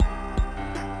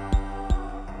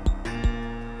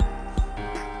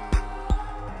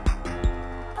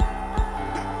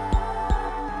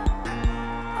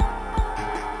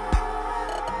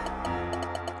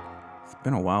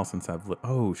Been a while since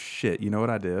oh shit! You know what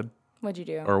I did, What'd you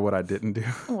do? or what I didn't do?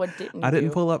 What didn't you I didn't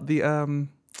do? pull up the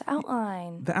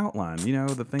outline. the outline. You know,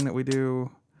 the thing that we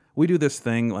do. We do this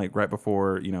thing like right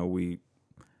before I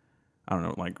don't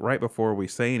know, like right before we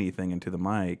say anything into the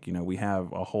mic. You know, we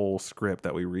have a whole script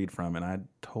that we read from, and I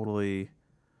totally.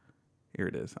 Here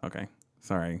it is. Okay,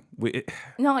 sorry.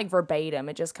 Not like verbatim.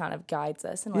 It just kind of guides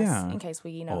us, in case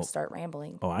we start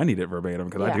rambling. Oh, I need it verbatim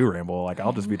because I do ramble. Like,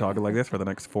 I'll just be talking like this for the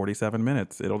next 47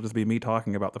 minutes. It'll just be me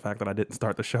talking about the fact that I didn't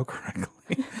start the show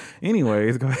correctly.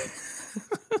 Anyways, go ahead.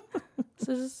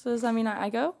 So does that mean I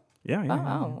go? Yeah.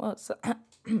 Well,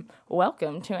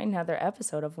 welcome to another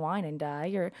episode of Wine and Die,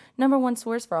 your number one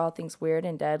source for all things weird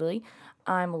and deadly.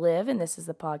 I'm Liv, and this is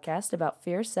the podcast about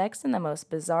fear, sex, and the most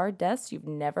bizarre deaths you've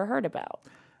never heard about.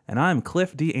 And I'm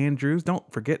Cliff D. Andrews.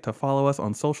 Don't forget to follow us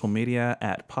on social media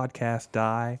at Podcast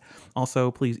Die.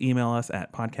 Also, please email us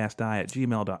at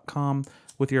podcastdie@gmail.com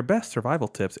with your best survival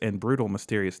tips and brutal,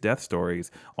 mysterious death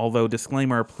stories. Although,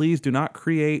 disclaimer, please do not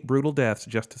create brutal deaths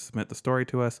just to submit the story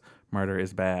to us. Murder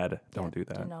is bad. Don't do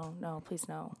that. No, please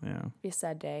no. Yeah. It'd be a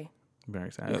sad day.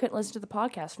 Very sad. You couldn't listen to the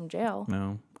podcast from jail.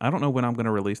 No. I don't know when I'm going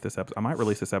to release this episode. I might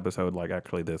release this episode like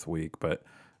actually this week, but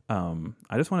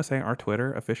I just want to say our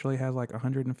Twitter officially has like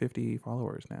 150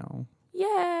 followers now.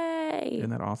 Yay!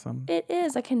 Isn't that awesome? It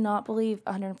is. I cannot believe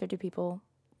 150 people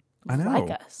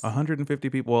like us. 150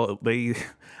 people. Well, I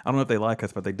don't know if they like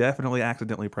us, but they definitely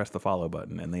accidentally pressed the follow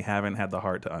button, and they haven't had the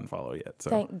heart to unfollow yet. So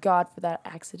thank God for that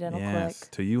accidental click.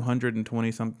 To you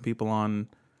 120 something people on,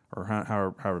 or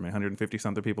however many, 150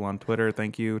 something people on Twitter,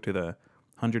 thank you. To the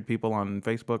 100 people on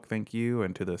Facebook, thank you.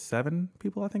 And to the 7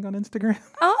 people, I think, on Instagram.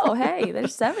 Oh, hey,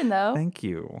 there's 7, though. Thank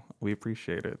you. We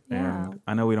appreciate it. Yeah. And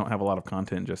I know we don't have a lot of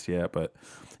content just yet, but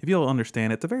if you'll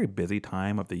understand, it's a very busy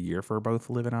time of the year for both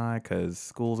Liv and I, because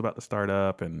school's about to start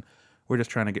up, and we're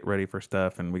just trying to get ready for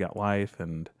stuff, and we got life,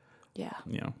 and,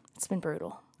 It's been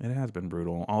brutal. It has been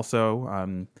brutal. Also,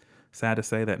 I'm sad to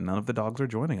say that none of the dogs are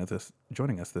joining us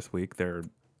this week. They're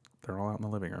all out in the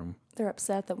living room. They're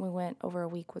upset that we went over a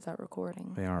week without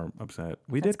recording. They are upset.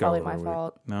 That's did go probably over my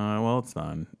fault. No, well, it's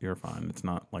fine. You're fine. It's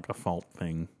not like a fault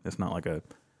thing. It's not like a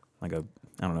I don't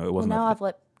know. It wasn't. Well, now I've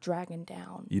let Dragon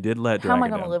down. You did let Dragon down. How am I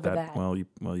going to live with that? Well, you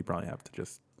probably have to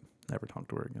just never talk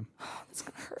to her again. That's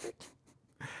going to hurt.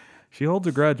 She holds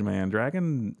a grudge, man.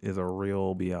 Dragon is a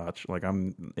real biatch. Like,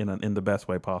 I'm in the best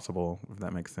way possible, if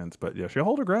that makes sense. But yeah, she'll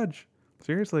hold a grudge.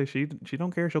 Seriously, she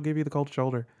don't care. She'll give you the cold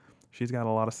shoulder. She's got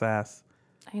a lot of sass.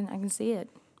 I can see it.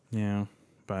 Yeah,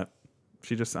 but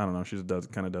she just, I don't know, she just does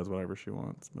whatever she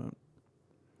wants, but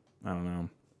I don't know.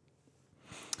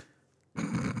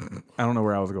 I don't know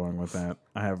where I was going with that.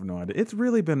 I have no idea.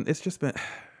 It's just been,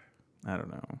 I don't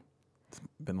know. It's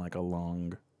been like a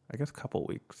long, I guess, couple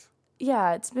weeks.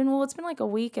 Yeah, it's been like a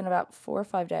week and about 4 or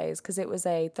 5 days, because it was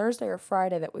a Thursday or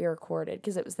Friday that we recorded,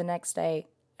 because it was the next day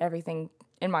everything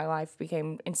in my life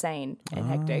became insane and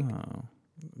hectic.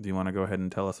 Do you want to go ahead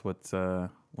and tell us what's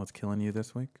killing you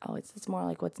this week? Oh, it's more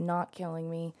like what's not killing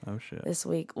me. Oh shit. This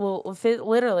week. Well, if it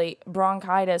literally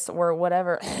bronchitis or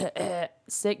whatever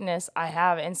sickness I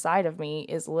have inside of me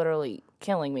is literally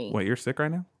killing me. Wait, you're sick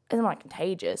right now? It's not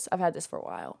contagious. I've had this for a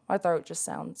while. My throat just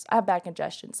sounds. I have bad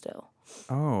congestion still.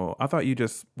 Oh, I thought you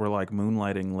just were like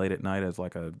moonlighting late at night as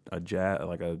like a jazz,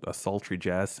 like a sultry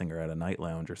jazz singer at a night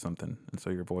lounge or something, and so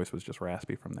your voice was just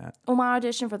raspy from that. Well, my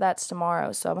audition for that's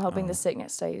tomorrow, so I'm hoping the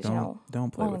sickness stays.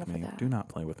 Don't play with me. Do not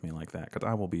play with me like that, because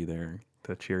I will be there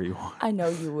to cheer you on. I know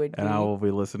you would be. And I will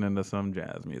be listening to some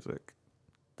jazz music.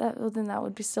 Then that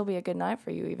would still be a good night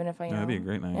for you, even if I. That'd be a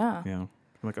great night. Yeah.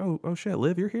 I'm like, oh shit,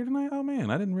 Liv, you're here tonight? Oh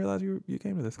man, I didn't realize you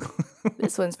came to this.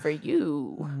 This one's for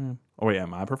you. Oh yeah,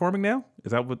 am I performing now?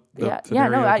 Is that what?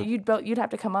 You'd have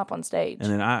to come up on stage.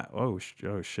 And then oh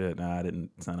shit, no, I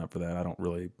didn't sign up for that. I don't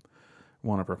really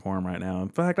want to perform right now. In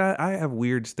fact, I have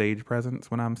weird stage presence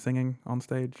when I'm singing on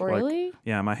stage. Really? Like,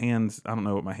 yeah, my hands. I don't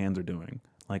know what my hands are doing.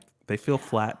 Like, they feel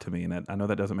flat to me, and I know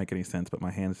that doesn't make any sense, but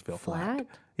my hands feel flat.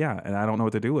 Yeah, and I don't know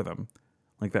what to do with them.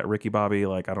 Like that Ricky Bobby,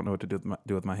 like, I don't know what to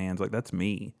do with my hands. Like, that's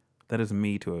me. That is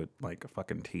me to a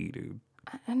fucking T, dude.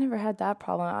 I never had that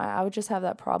problem. I would just have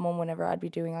that problem whenever I'd be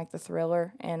doing like the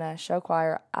Thriller and show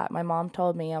choir. My mom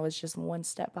told me I was just one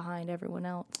step behind everyone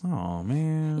else. Oh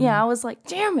man. Yeah, I was like,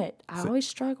 damn it. I always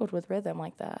struggled with rhythm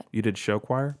like that. You did show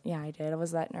choir? Yeah, I did. I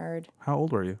was that nerd. How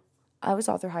old were you? I was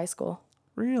all through high school.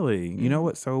 Really? You know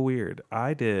what's so weird?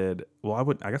 I did.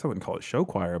 Well, I guess I wouldn't call it show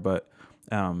choir, but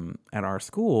at our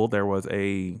school there was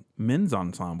a men's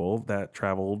ensemble that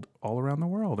traveled all around the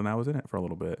world, and I was in it for a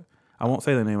little bit. I won't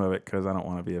say the name of it because I don't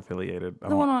want to be affiliated.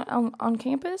 The one on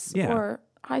campus? Yeah. Or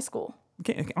high school?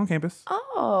 On campus.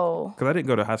 Oh, Because I didn't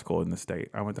go to high school in the state.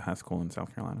 I went to high school in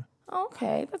South Carolina.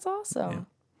 okay. That's awesome. Yeah.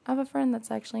 I have a friend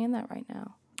that's actually in that right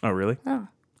now. Oh, really? Oh,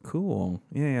 Cool.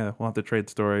 Yeah. We'll have to trade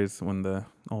stories when the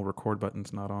old record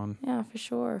button's not on. yeah, for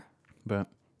sure. But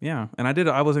yeah. And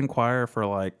I was in choir for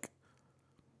like,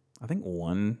 I think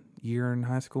 1 year in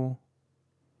high school.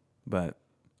 But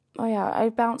Oh yeah, I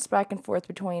bounced back and forth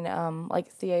between like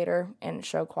theater and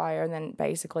show choir, and then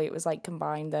basically it was like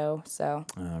combined though. So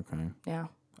okay. yeah.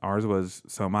 Ours was,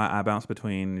 I bounced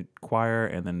between choir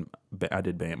and then I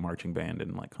did marching band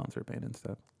and like concert band and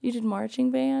stuff. You did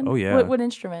marching band? Oh, yeah. What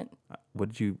instrument?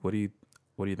 What do you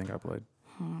think I played?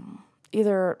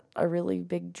 Either a really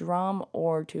big drum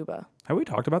or tuba. Have we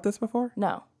talked about this before? No,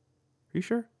 Are you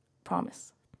sure?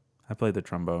 promise. I played the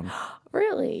trombone.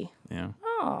 Really? Yeah.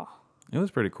 Oh, It was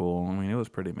pretty cool. I mean, it was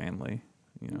pretty manly.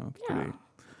 You know, it's Yeah. pretty.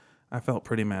 I felt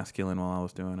pretty masculine while I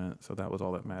was doing it, so that was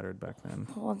all that mattered back then.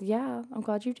 well, yeah. I'm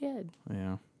glad you did.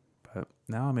 Yeah. But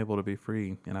now I'm able to be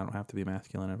free, and I don't have to be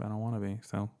masculine if I don't want to be.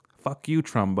 So, fuck you,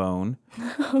 trombone.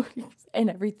 And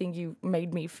everything you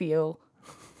made me feel.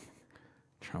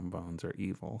 Trombones are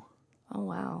evil. Oh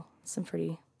wow,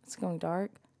 it's going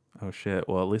dark. Oh, shit.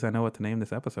 Well, at least I know what to name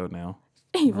this episode now.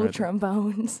 Evil Right.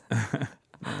 trombones.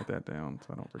 Write that down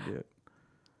so I don't forget.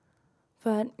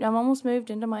 But I'm almost moved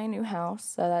into my new house,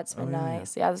 so that's been yeah.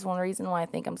 nice. Yeah, that's one reason why I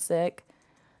think I'm sick.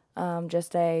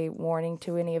 Just a warning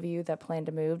to any of you that plan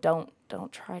to move: don't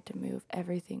try to move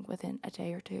everything within a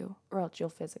day or two, or else you'll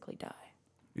physically die.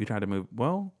 You tried to move.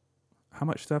 Well, how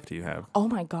much stuff do you have? Oh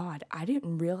my God, I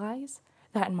didn't realize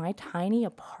that in my tiny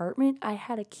apartment I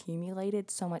had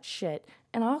accumulated so much shit,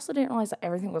 and I also didn't realize that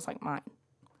everything was like mine.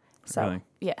 So Really?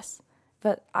 yes.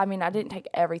 But, I mean, I didn't take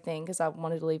everything because I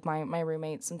wanted to leave my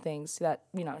roommate some things so that,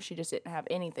 she just didn't have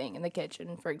anything in the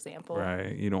kitchen, for example.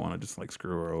 Right. You don't want to just like screw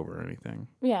her over or anything.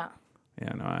 Yeah.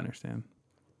 Yeah, no, I understand.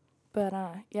 But,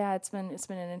 yeah, it's been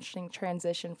an interesting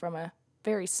transition from a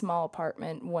very small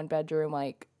apartment, 1 bedroom,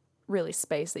 like, really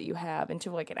space that you have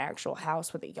into, like, an actual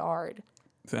house with a yard.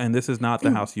 So, and this is not the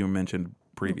house you mentioned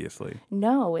previously.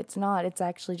 No, it's not. It's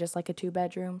actually just, like, a 2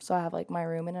 bedroom. So I have, like, my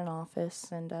room and an office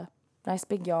and a nice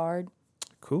big yard.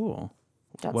 Cool.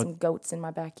 Got What- some goats in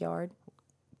my backyard.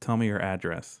 Tell me your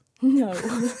address. No.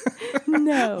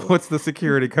 No. What's the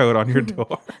security code on your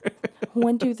door?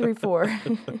 1, 2, 3, 4.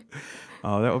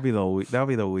 Oh, that would be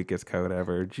the weakest code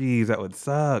ever. Jeez, that would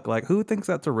suck. Like, who thinks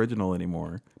that's original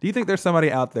anymore? Do you think there's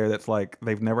somebody out there that's like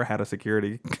they've never had a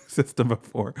security system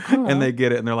before, and they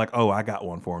get it and they're like, "Oh, I got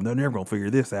one for them. They're never gonna figure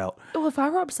this out." Well, if I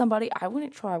robbed somebody, I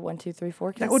wouldn't try 1, 2, 3,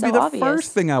 4. That would be the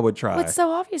first thing I would try. It's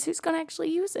so obvious. Who's gonna actually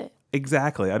use it?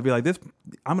 Exactly. I'd be like,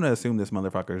 I'm gonna assume this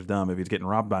motherfucker's dumb if he's getting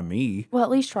robbed by me. Well,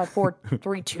 at least try 4,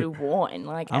 3, 2, 1.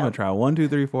 Like, I'm gonna try 1, 2,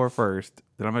 3, 4 first.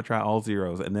 Then I'm gonna try all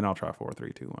zeros, and then I'll try 4,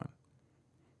 3, 2, 1.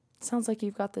 sounds like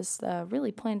you've got this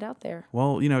really planned out there.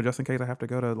 Well, just in case I have to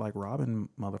go to like robbing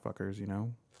motherfuckers,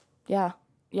 Yeah,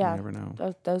 You never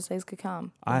know. Those days could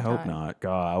come. I hope anytime. not.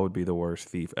 God, I would be the worst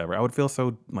thief ever. I would feel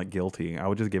so like guilty. I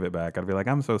would just give it back. I'd be like,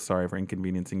 I'm so sorry for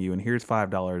inconveniencing you, and here's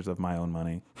 $5 of my own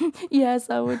money.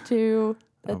 Yes, I would too.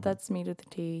 That's me to the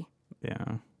T.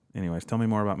 Yeah. Anyways, tell me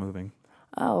more about moving.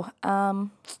 Oh,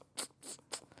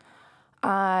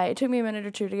 it took me a minute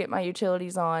or two to get my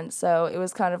utilities on, so it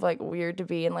was kind of like weird to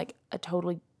be in like a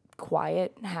totally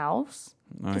quiet house,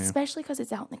 Oh, yeah. especially because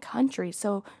it's out in the country.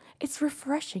 So it's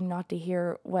refreshing not to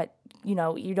hear what, you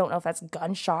don't know if that's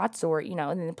gunshots or, and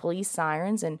then the police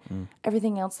sirens and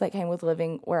everything else that came with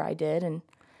living where I did. And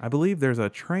I believe there's a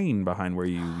train behind where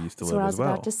you used to that's live what I as was well.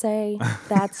 about to say.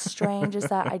 That's strange is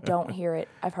that I don't hear it.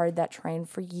 I've heard that train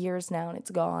for years now and it's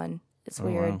gone. It's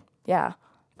weird. wow. Yeah.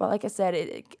 But like I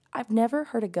said, I've never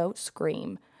heard a goat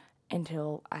scream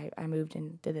until I moved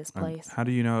into this place. How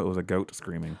do you know it was a goat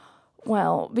screaming?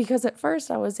 Well, because at first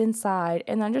I was inside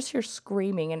and I just hear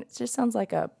screaming and it just sounds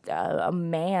like a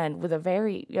man with a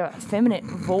very effeminate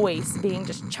voice being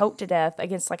just choked to death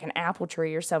against like an apple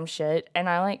tree or some shit. And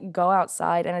I like go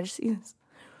outside and I just see this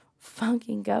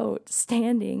fucking goat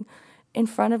standing in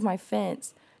front of my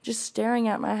fence, just staring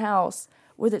at my house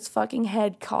with its fucking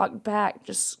head cocked back,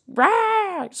 just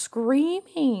rah,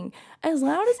 screaming as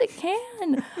loud as it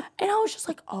can. And I was just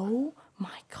like, oh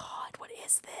my God, what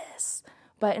is this?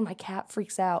 And my cat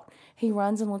freaks out. He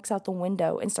runs and looks out the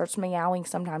window and starts meowing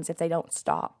sometimes if they don't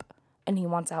stop. And he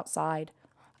wants outside.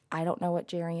 I don't know what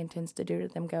Jerry intends to do to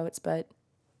them goats, but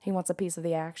he wants a piece of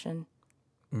the action.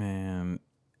 Man,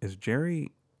 is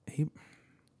Jerry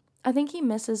I think he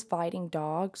misses fighting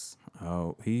dogs.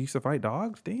 Oh, he used to fight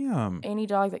dogs? Damn. Any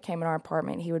dog that came in our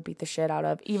apartment, he would beat the shit out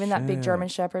of. Even that big Shit. German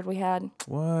Shepherd we had.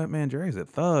 What? Man, Jerry's a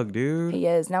thug, dude. He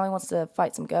is. Now he wants to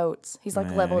fight some goats. He's like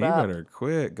Man, leveled he up. better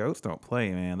quit. Goats don't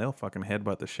play, man. They'll fucking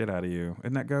headbutt the shit out of you.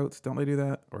 Isn't that goats? Don't they do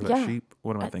that? Or is that Yeah. sheep?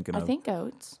 What am I thinking of? I think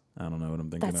goats. I don't know what I'm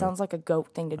thinking That of. sounds like a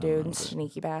goat thing to do, and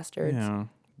sneaky bastards. Yeah.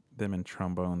 Them and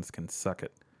trombones can suck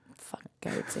it. Fuck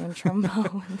goats and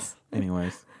trombones.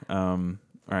 Anyways, all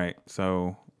right.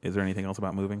 So, is there anything else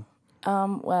about moving?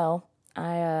 Well,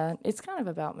 it's kind of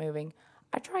about moving.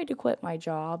 I tried to quit my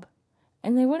job,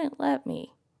 and they wouldn't let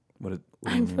me. What do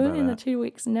I you mean put by in that? 2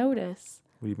 weeks notice.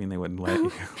 What do you mean they wouldn't let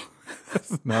you?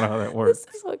 That's not how that works.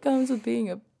 This is what comes with being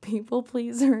a people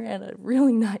pleaser and a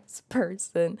really nice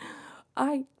person.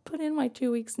 I put in my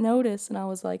 2 weeks notice, and I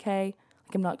was like, hey,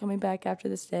 like, I'm not coming back after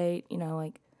this date,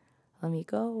 like, let me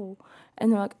go.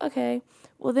 And they're like, okay.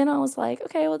 Well, then I was like,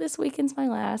 okay, well, this weekend's my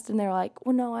last. And they're like,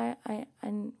 well, no, I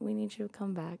we need you to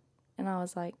come back. And I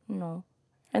was like, no.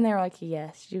 And they were like,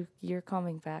 yes, you're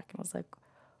coming back. And I was like,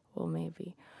 well,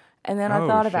 maybe. And then I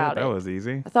thought about it. That was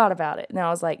easy. I thought about it. And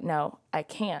I was like, no, I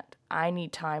can't. I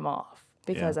need time off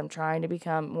because I'm trying to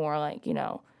become more like,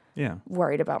 Yeah.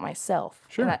 worried about myself.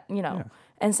 Sure. And Yeah.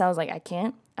 And so I was like, I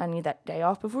can't. I need that day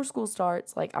off before school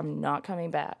starts. Like, I'm not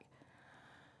coming back.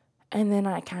 And then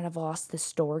I kind of lost the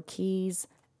store keys.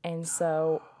 And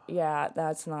so, yeah,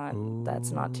 that's not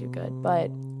too good.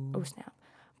 But, oh, snap.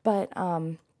 But,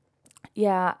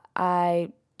 yeah,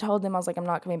 I told them, I was like, I'm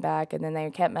not coming back. And then they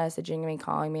kept messaging me,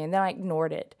 calling me. And then I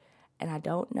ignored it. And I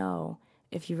don't know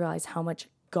if you realize how much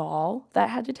gall that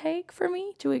had to take for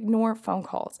me to ignore phone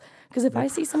calls. Because if I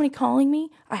see somebody calling me,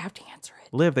 I have to answer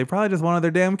it. Liv, they probably just wanted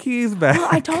their damn keys back. Well,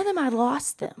 I told them I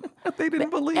lost them. They didn't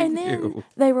believe And then you.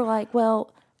 they were like,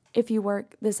 well, if you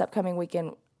work this upcoming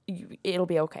weekend, it'll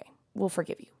be okay. We'll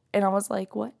forgive you. And I was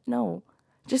like, what? No,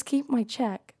 just keep my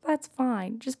check. That's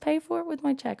fine. Just pay for it with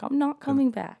my check. I'm not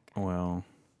coming back. Well,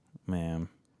 man.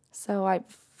 So I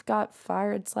got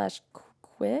fired /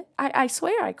 quit. I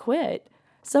swear I quit.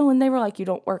 So when they were like, you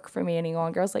don't work for me any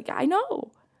longer, I was like, I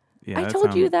know. Yeah, I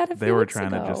told you that a few weeks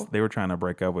ago. They were trying to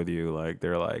break up with you. Like,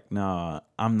 they're like, nah,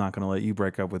 I'm not going to let you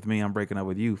break up with me. I'm breaking up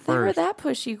with you They were first. that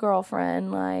pushy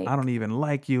girlfriend. Like, I don't even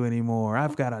like you anymore.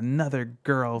 I've got another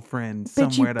girlfriend bitch,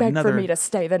 you somewhere at begged for me to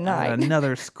stay the at night.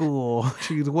 another school.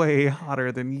 She's way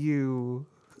hotter than you.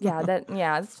 That's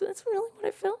really what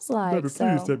it feels like.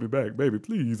 me back. Baby,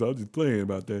 please. I was just playing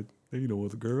about that. You know,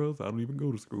 as girls, I don't even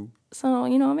go to school. So, I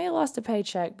may have lost a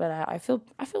paycheck, but I feel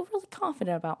really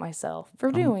confident about myself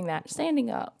for doing that, standing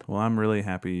up. Well, I'm really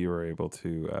happy you were able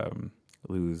to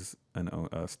lose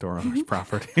a store owner's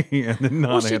property and then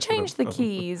not Well, she answer changed the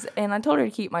keys, and I told her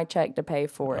to keep my check to pay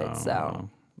for it. So, well,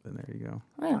 then there you go.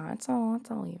 yeah, it's all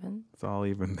even. It's all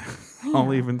even.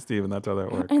 All even, Steven. That's how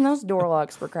that works. And those door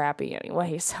locks were crappy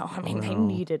anyway, so I mean, they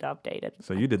needed updated.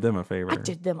 So you did them a favor. I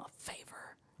did them a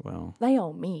favor. Well, They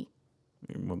owe me.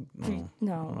 well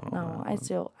No,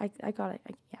 I got it.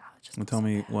 well, tell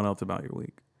me what else about your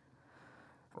week,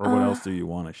 or what else do you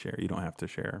want to share? You don't have to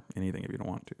share anything if you don't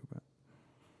want to, but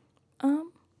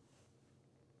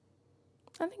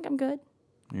I think I'm good.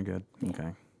 you're good.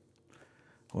 Okay.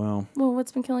 Well,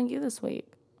 What's been killing you this week?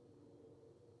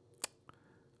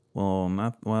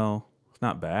 it's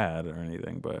not bad or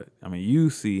anything, but I mean, you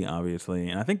see, obviously,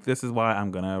 and I think this is why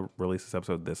I'm gonna release this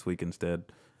episode this week instead,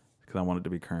 because I want it to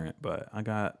be current. But I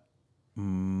got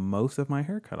most of my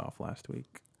hair cut off last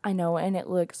week. I know, and it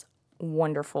looks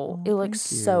wonderful. It looks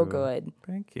so good.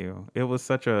 Thank you. It was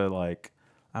such a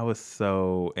I was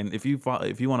so, and if you want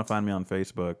to find me on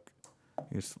Facebook,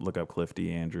 you just look up Cliff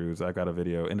D. Andrews. I got a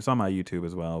video, and it's on my YouTube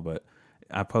as well, but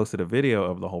I posted a video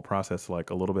of the whole process, like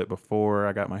a little bit before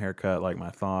I got my hair cut, like my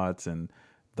thoughts and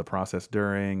the process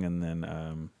during, and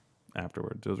then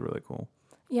afterwards. It was really cool.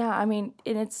 Yeah, I mean,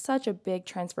 and it's such a big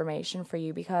transformation for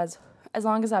you because as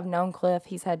long as I've known Cliff,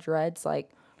 he's had dreads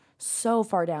like so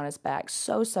far down his back,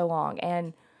 so long,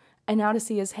 and now to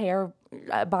see his hair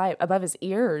above his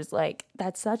ears, like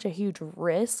that's such a huge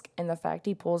risk. And the fact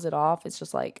he pulls it off, it's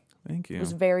just like, Thank you. it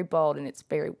was very bold, and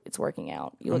it's working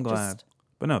out. You I'm look glad.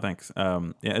 But no, thanks.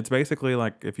 Yeah, it's basically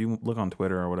like if you look on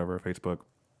Twitter or whatever, Facebook,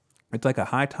 it's like a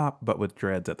high top, but with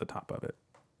dreads at the top of it.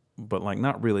 But like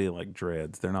not really like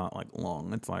dreads. They're not like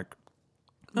long. It's like,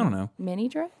 I don't know. mini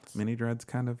dreads. Mini dreads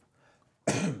kind of.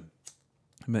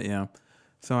 But yeah,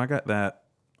 so I got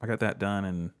that done,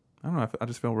 and I don't know, I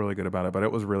just feel really good about it, but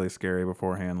it was really scary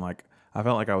beforehand. Like I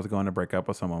felt like I was going to break up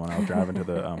with someone when I was driving to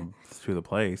the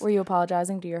place. Were you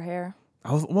apologizing to your hair?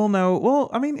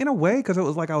 I mean, in a way, because it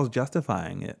was like I was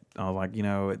justifying it. I was like,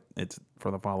 it's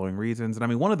for the following reasons. And I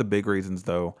mean, one of the big reasons,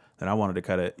 though, that I wanted to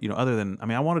cut it, other than, I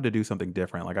mean, I wanted to do something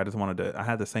different. Like, I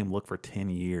had the same look for 10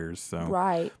 years. So,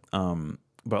 Right.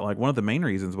 but like one of the main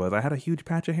reasons was I had a huge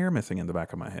patch of hair missing in the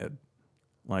back of my head.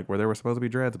 Like, where there were supposed to be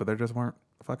dreads, but there just weren't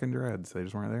fucking dreads. They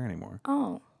just weren't there anymore.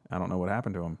 Oh. I don't know what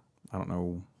happened to them. I don't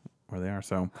know where they are.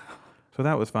 So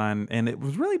that was fine, and it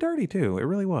was really dirty too. It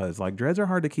really was. Like, dreads are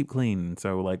hard to keep clean.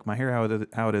 So like my hair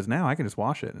how it is now, I can just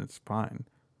wash it and it's fine.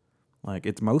 Like,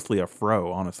 it's mostly a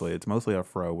fro. Honestly, it's mostly a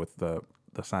fro with the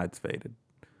sides faded.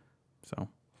 So,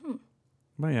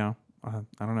 but yeah, I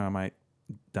don't know. I might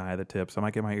dye the tips. I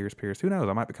might get my ears pierced. Who knows?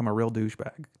 I might become a real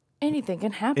douchebag. Anything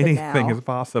can happen Anything now. is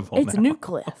possible. It's now. New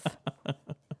Cliff.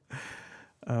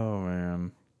 Oh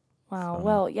man. Wow. So,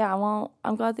 Well, yeah. Well,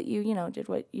 I'm glad that you did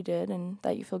what you did and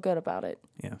that you feel good about it.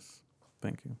 yes.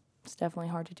 Thank you. It's definitely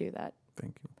hard to do that.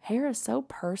 Thank you. Hair is so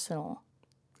personal.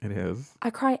 It is.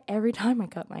 I cry every time I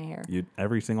cut my hair. You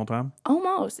every single time?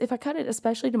 Almost. If I cut it,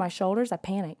 especially to my shoulders, I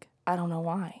panic. I don't know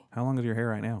why. How long is your hair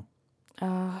right now?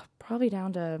 Probably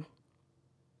down to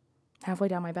halfway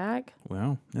down my back.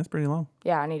 Well, that's pretty long.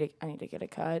 Yeah, I need to get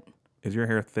it cut. Is your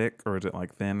hair thick or is it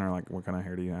like thin, or like what kind of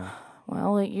hair do you have?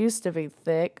 Well, it used to be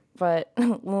thick, but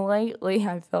lately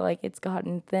I feel like it's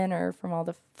gotten thinner from all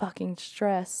the fucking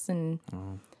stress and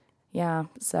yeah,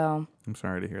 so I'm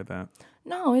sorry to hear that.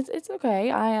 no, it's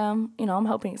okay. I'm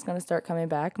hoping it's going to start coming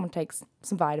back. I'm going to take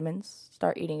some vitamins,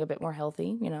 start eating a bit more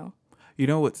healthy, You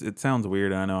know what's? It sounds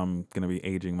weird. I know I'm gonna be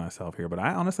aging myself here, but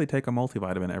I honestly take a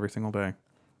multivitamin every single day.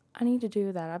 I need to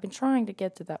do that. I've been trying to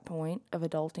get to that point of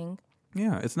adulting.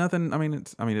 Yeah, it's nothing. I mean,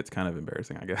 it's kind of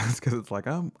embarrassing, I guess, because it's like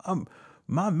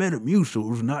my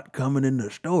Metamucil's not coming in the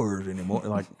stores anymore.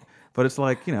 Like, but it's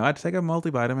like, I take a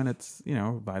multivitamin. It's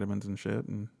vitamins and shit,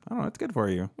 and I don't know. It's good for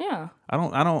you. Yeah. I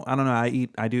don't know.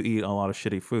 I do eat a lot of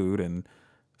shitty food, and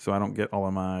so I don't get all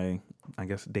of my, I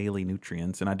guess, daily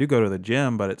nutrients. And I do go to the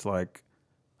gym, but it's like,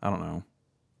 I don't know.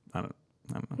 I don't know.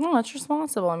 No, that's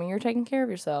responsible. I mean, you're taking care of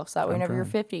yourself. So that way, I'm whenever you're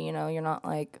trying. 50, you're not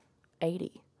like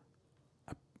 80.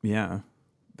 Yeah,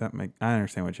 I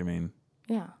understand what you mean.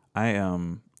 Yeah. I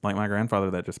like my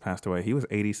grandfather that just passed away. He was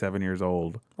 87 years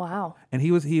old, Wow. and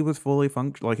he was fully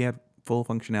like he had full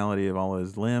functionality of all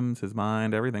his limbs, his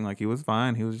mind, everything. Like, he was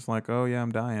fine. He was just like, oh yeah,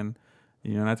 I'm dying.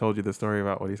 And I told you the story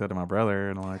about what he said to my brother,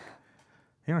 and I'm like,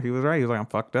 he was right. He was like, I'm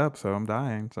fucked up, so I'm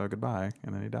dying, so goodbye.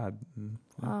 And then he died. And,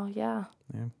 Oh, yeah.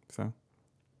 yeah, so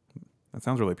that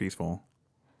sounds really peaceful.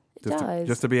 It does.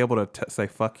 Just to be able to say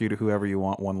fuck you to whoever you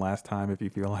want one last time if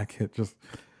you feel like it.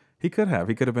 He could have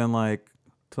been like,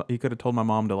 he could have told my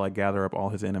mom to like gather up all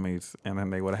his enemies, and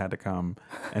then they would have had to come,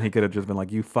 and he could have just been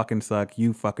like, you fucking suck,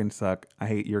 I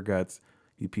hate your guts,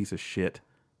 you piece of shit,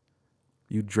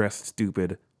 you dress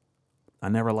stupid, I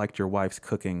never liked your wife's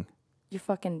cooking, Your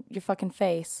fucking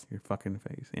face. your fucking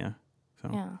face. Yeah.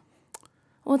 So Yeah.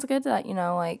 Well, it's good that,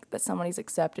 like that somebody's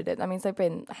accepted it. That means they've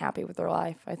been happy with their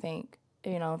life, I think.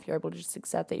 If you're able to just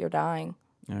accept that you're dying.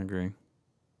 I agree.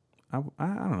 I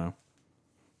don't know.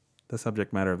 The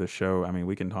subject matter of this show, I mean,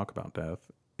 we can talk about death.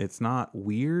 It's not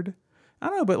weird. I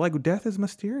don't know, but like, death is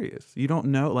mysterious. You don't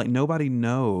know, like, nobody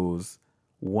knows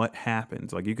what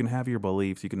happens. Like, you can have your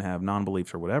beliefs, you can have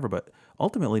non-beliefs or whatever, but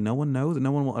ultimately no one knows, and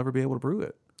no one will ever be able to prove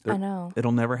it. I know.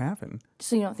 It'll never happen.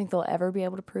 So you don't think they'll ever be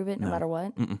able to prove it no matter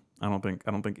what? Mm-mm. I don't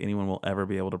think anyone will ever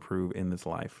be able to prove in this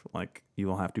life. Like, you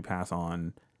will have to pass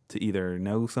on to either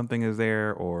know something is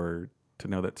there, or to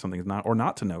know that something is not, or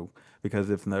not to know. Because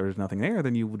if there's nothing there,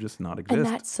 then you will just not exist. And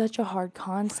that's such a hard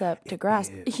concept to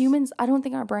grasp. is. Humans, I don't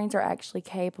think our brains are actually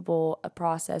capable of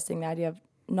processing the idea of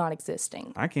not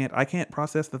existing. I can't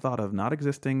process the thought of not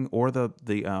existing, or the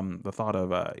thought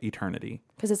of eternity.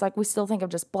 Because it's like we still think of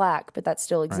just black, but that's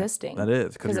still existing. That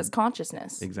is, because it's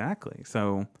consciousness. Exactly.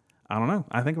 So I don't know.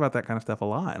 I think about that kind of stuff a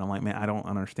lot, and I'm like, man, I don't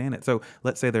understand it. So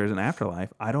let's say there's an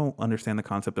afterlife. I don't understand the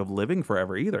concept of living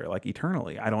forever either, like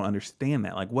eternally. I don't understand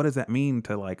that. Like, what does that mean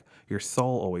to, like, your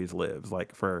soul always lives,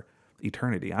 like, for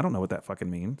eternity? I don't know what that fucking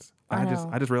means. I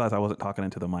I just realized I wasn't talking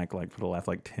into the mic like for the last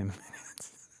like 10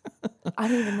 minutes. I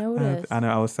didn't even notice. I know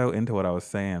I was so into what I was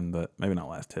saying, but maybe not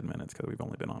last 10 minutes because we've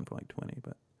only been on for like 20,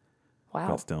 but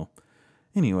Wow. still.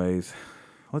 Anyways,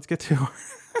 let's get to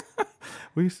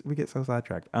we get so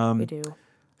sidetracked. We do.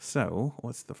 So,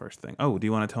 what's the first thing? Oh, do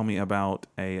you want to tell me about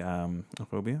a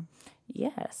phobia?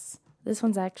 Yes. This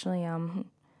one's actually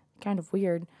kind of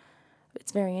weird.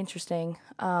 It's very interesting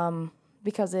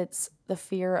because it's the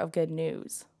fear of good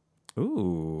news.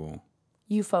 Ooh.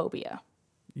 Euphobia.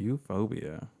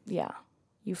 Euphobia. Yeah.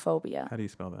 Euphobia. How do you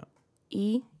spell that?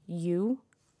 EUPHOBIA.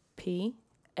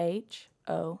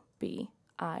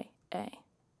 A.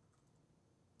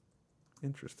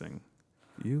 Interesting.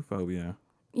 Euphobia.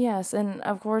 Yes, and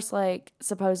of course, like,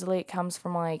 supposedly it comes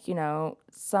from, like,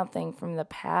 something from the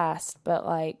past, but,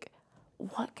 like,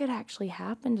 what could actually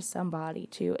happen to somebody,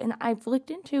 too? And I've looked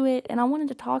into it, and I wanted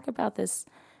to talk about this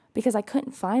because I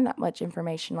couldn't find that much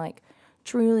information, like,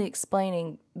 truly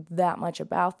explaining that much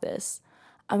about this.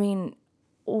 I mean,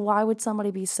 why would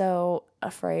somebody be so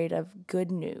afraid of good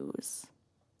news?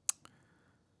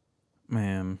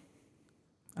 Man,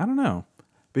 I don't know.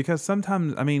 Because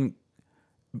sometimes, I mean,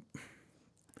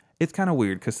 it's kind of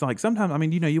weird because, like, sometimes, I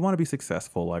mean, you want to be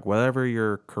successful, like, whatever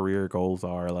your career goals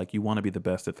are, like, you want to be the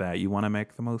best at that. You want to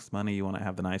make the most money. You want to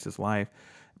have the nicest life.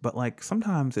 But, like,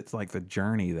 sometimes it's like the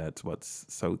journey that's what's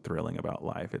so thrilling about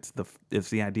life. It's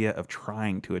the idea of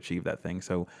trying to achieve that thing.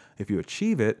 So if you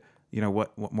achieve it,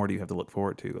 what more do you have to look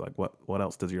forward to? Like, what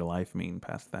else does your life mean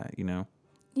past that,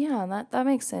 Yeah, that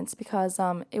makes sense because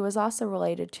it was also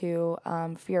related to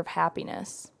fear of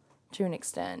happiness to an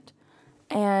extent.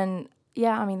 And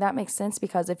yeah, I mean, that makes sense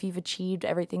because if you've achieved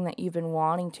everything that you've been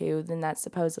wanting to, then that's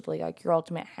supposedly like your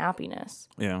ultimate happiness.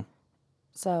 Yeah.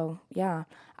 So yeah,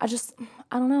 I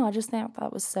don't know. I just think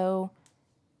that was so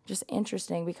just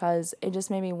interesting because it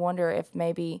just made me wonder if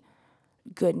maybe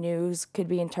good news could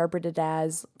be interpreted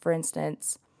as, for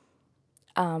instance,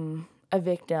 a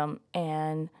victim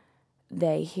and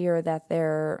they hear that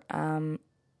their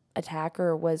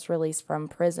attacker was released from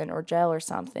prison or jail or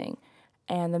something,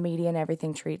 and the media and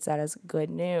everything treats that as good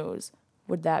news.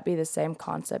 Would that be the same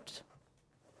concept?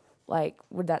 Like,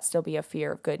 would that still be a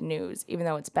fear of good news, even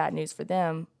though it's bad news for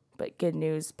them, but good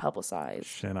news publicized?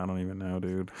 Shit, I don't even know,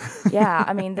 dude. Yeah,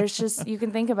 I mean, you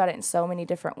can think about it in so many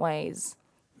different ways.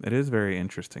 It is very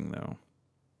interesting, though.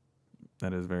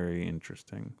 That is very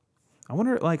interesting. I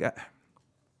wonder, like,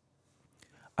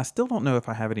 I still don't know if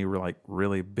I have any like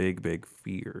really big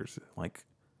fears, like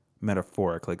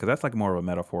metaphorically, because that's like more of a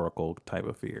metaphorical type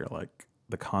of fear. Like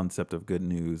the concept of good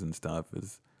news and stuff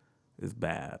is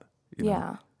bad.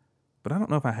 Yeah. But I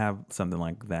don't know if I have something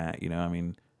like that. I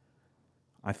mean,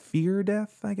 I fear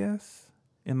death, I guess,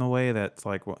 in the way that's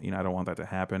like, well, I don't want that to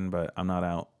happen, but I'm not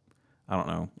out. I don't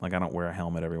know. Like I don't wear a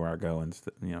helmet everywhere I go and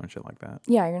and shit like that.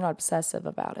 Yeah, you're not obsessive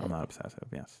about it. I'm not obsessive.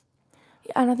 Yes.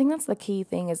 Yeah, and I think that's the key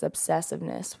thing is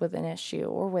obsessiveness with an issue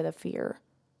or with a fear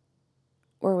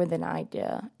or with an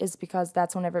idea is because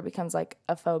that's whenever it becomes like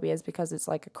a phobia is because it's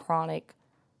like a chronic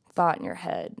thought in your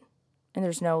head and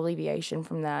there's no alleviation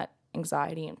from that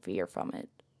anxiety and fear from it.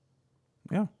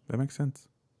 Yeah, that makes sense.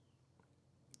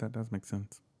 That does make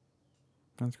sense.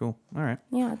 That's cool. All right.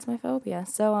 Yeah, it's my phobia.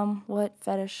 So, what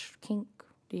fetish kink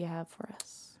do you have for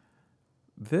us?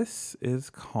 This is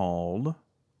called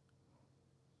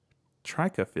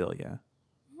trichophilia.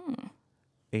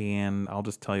 And I'll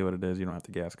just tell you what it is. You don't have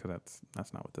to guess because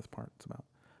that's not what this part's about.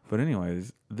 But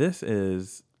anyways, this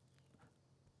is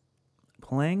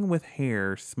playing with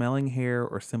hair, smelling hair,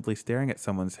 or simply staring at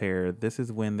someone's hair. This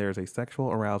is when there's a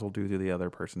sexual arousal due to the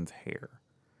other person's hair.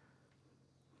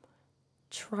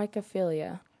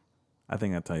 Trichophilia. I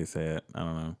think that's how you say it. I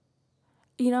don't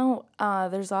know.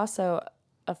 There's also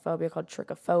a phobia called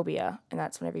trichophobia, and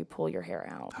that's whenever you pull your hair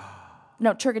out.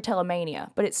 No,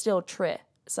 trichotillomania, but it's still tri.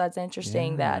 So that's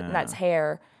interesting and that's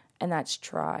hair, and that's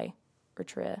tri or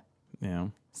tri. Yeah.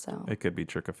 So it could be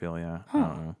trichophilia. I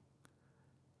don't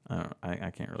know. I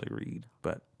can't really read,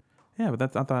 but yeah,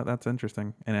 but I thought that's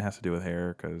interesting, and it has to do with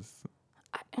hair because.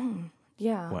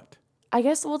 Yeah. What? I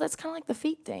guess that's kind of like the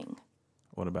feet thing.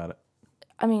 What about it?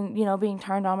 I mean, being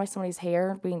turned on by somebody's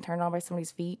hair, being turned on by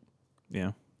somebody's feet.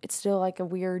 Yeah. It's still like a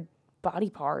weird body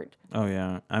part. Oh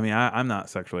yeah. I mean, I'm not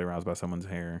sexually aroused by someone's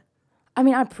hair. I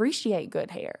mean, I appreciate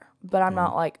good hair, but I'm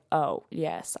not like, oh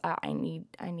yes, I need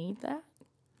that.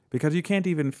 Because you can't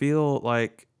even feel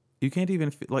like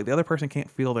the other person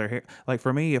can't feel their hair. Like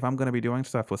for me, if I'm going to be doing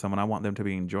stuff with someone, I want them to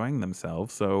be enjoying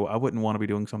themselves. So I wouldn't want to be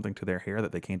doing something to their hair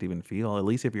that they can't even feel. At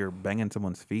least if you're banging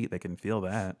someone's feet, they can feel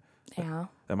that. Yeah.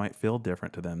 That might feel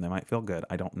different to them. They might feel good.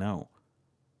 I don't know.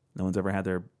 No one's ever had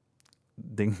their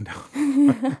ding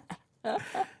dong.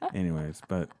 Anyways,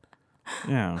 but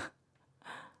yeah.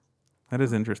 That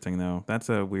is interesting, though. That's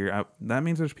a weird. That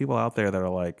means there's people out there that are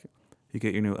like, you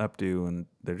get your new updo, and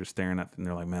they're just staring at, and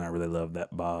they're like, "Man, I really love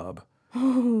that bob."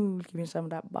 Ooh, give me some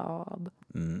of that bob.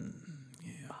 Yeah,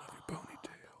 I love your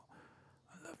ponytail.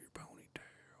 I love your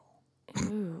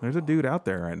ponytail. Ooh. There's a dude out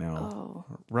there right now,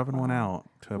 rubbing one out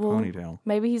to a ponytail.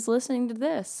 Maybe he's listening to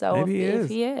this. So Maybe if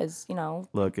he is,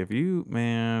 Look, if you,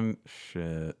 man,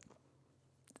 shit.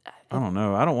 I don't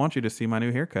know. I don't want you to see my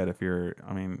new haircut.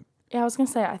 Yeah, I was gonna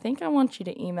say I think I want you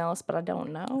to email us, but I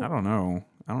don't know. I don't know.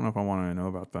 I don't know if I want to know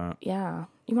about that. Yeah.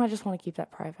 You might just want to keep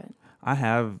that private. I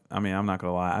mean, I'm not going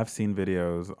to lie. I've seen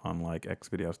videos on like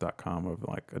xvideos.com of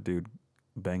like a dude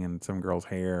banging some girl's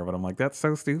hair, but I'm like, that's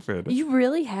so stupid. You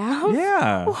really have?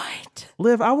 Yeah. What?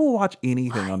 Liv, I will watch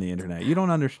anything on the internet. You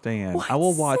don't understand. What? I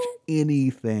will watch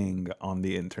anything on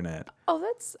the internet. Oh,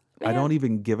 that's... I Man, don't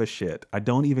even give a shit. I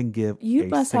don't even give you a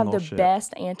must have single the shit.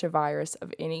 best antivirus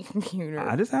of any computer.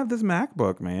 I just have this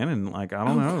MacBook, man, and like I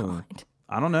don't know. God.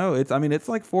 I don't know. It's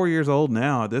like 4 years old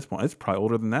now at this point. It's probably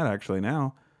older than that actually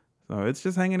now. So it's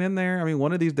just hanging in there. I mean,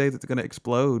 one of these days it's gonna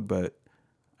explode, but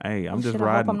hey, I'm just Shit,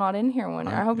 riding. I hope I'm not in here one.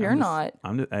 I hope you're not.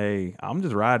 I'm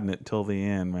just riding it till the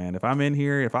end, man. If I'm in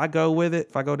here, if I go with it,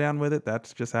 if I go down with it,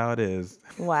 that's just how it is.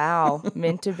 Wow.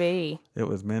 Meant to be. It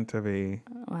was meant to be.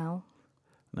 Well,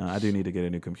 No, I do need to get a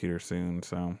new computer soon.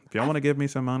 So if y'all want to give me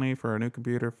some money for a new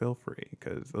computer, feel free,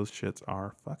 because those shits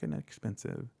are fucking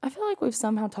expensive. I feel like we've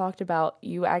somehow talked about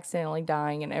you accidentally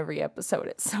dying in every episode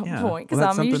at some Yeah. point. Because Well,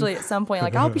 that's I'm something- usually at some point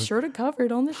like, I'll be sure to cover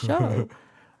it on the show.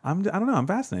 I don't know. I'm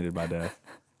fascinated by death.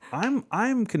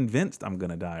 I'm convinced I'm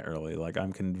gonna die early. Like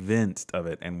I'm convinced of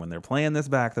it. And when they're playing this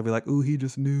back, they'll be like, "Ooh, he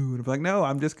just knew." And I'm like, "No,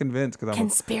 I'm just convinced because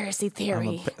Conspiracy I'm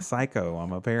theory. a psycho.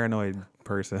 I'm a paranoid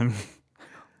person."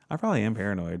 I probably am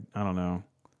paranoid. I don't know.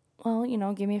 Well,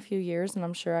 give me a few years and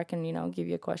I'm sure I can, give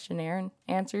you a questionnaire and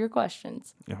answer your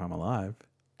questions. If I'm alive.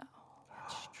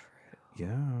 That's true.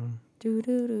 Yeah. Do,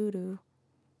 do, do, do.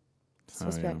 It's So,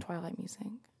 supposed to be yeah. like Twilight music.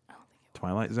 I don't think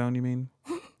Twilight Zone, you mean?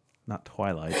 Not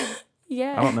Twilight.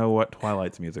 Yeah. I don't know what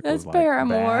Twilight's music That's was like.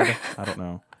 Paramore. Bad? I don't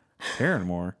know.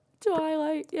 Paramore.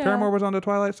 Twilight, yeah. Paramore was on the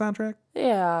Twilight soundtrack?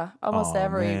 Yeah. Almost oh,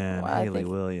 every. man. well, I Haley think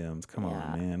Williams. Come Yeah.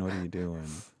 on, man. What are you doing?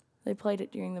 they played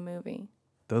it during the movie.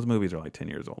 Those movies are like 10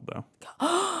 years old, though.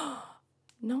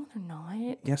 No, they're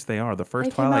not. Yes, they are. The first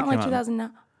They came Twilight out in like came out.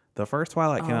 2009. The first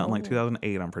Twilight came out in like Oh.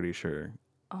 2008, I'm pretty sure.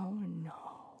 Oh, no.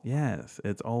 Yes,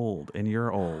 it's old, and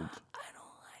you're old. I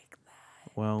don't like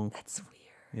that. Well, That's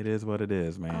weird. it is what it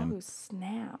is, man. Oh,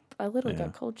 snap. I literally Yeah.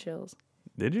 got cold chills.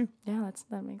 Did you? Yeah,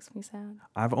 that makes me sad.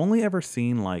 I've only ever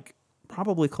seen like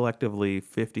probably collectively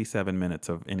 57 minutes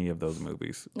of any of those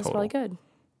movies That's total. really good.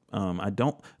 I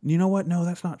don't. You know what? No,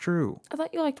 that's not true. I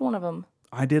thought you liked one of them.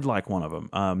 I did like one of them.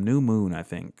 New Moon, I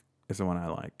think, is the one I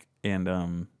like, and I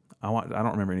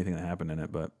don't remember anything that happened in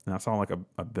it, but and I saw like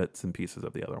a bits and pieces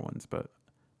of the other ones. But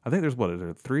I think there's what is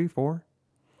there 3, 4?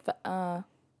 5.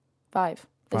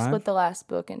 They 5? split the last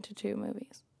book into 2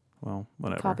 movies. Well,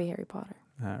 whatever. Copy Harry Potter.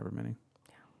 However many.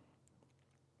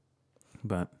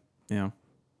 But yeah.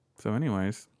 So,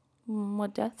 anyways,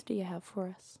 What death do you have for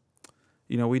us?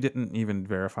 we didn't even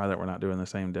verify that we're not doing the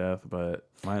same death, but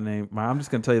I'm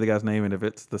just going to tell you the guy's name, and if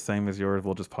it's the same as yours,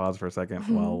 we'll just pause for a second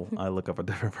while I look up a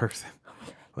different person.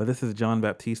 Well, this is John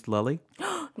Baptiste Lully.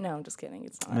 No, I'm just kidding.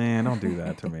 It's not. Man, don't do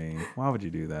that to me. Why would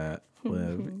you do that,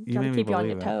 Liv? You Gotta made me keep you on believe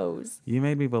your that. toes. You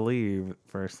made me believe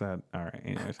first that. All right,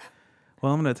 anyways.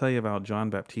 Well, I'm going to tell you about John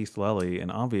Baptiste Lully,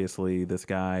 and obviously this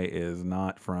guy is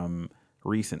not from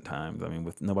recent times. I mean,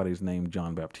 with nobody's named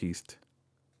John Baptiste,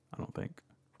 I don't think.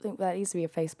 I think that needs to be a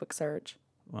Facebook search.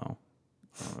 Well,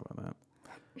 I don't know about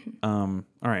that.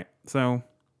 All right. So,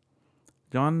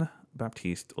 John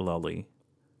Baptiste Lully,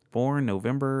 born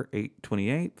November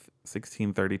 28th,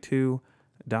 1632,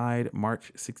 died March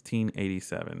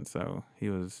 1687. So, he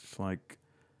was just like,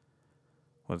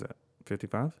 what is that,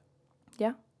 55?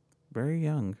 Yeah. Very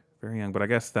young. Very young. But I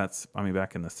guess back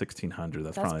in the 1600s,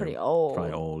 that's probably pretty old.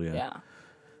 Probably old, yeah. Yeah.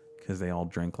 Because they all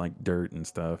drink like dirt and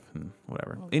stuff and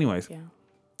whatever. Anyways, Yeah.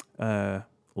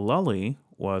 Lully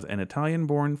was an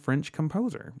Italian-born French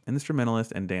composer,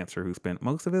 instrumentalist, and dancer who spent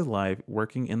most of his life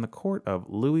working in the court of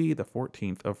Louis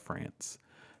XIV of France.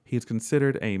 He is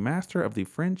considered a master of the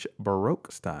French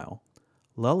Baroque style.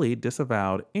 Lully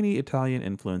disavowed any Italian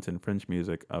influence in French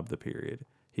music of the period.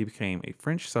 He became a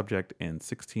French subject in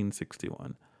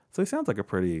 1661. So he sounds like a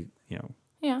pretty,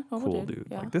 Yeah. cool dude.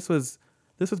 Yeah. Like this was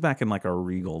back in like a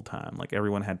regal time. Like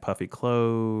everyone had puffy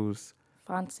clothes.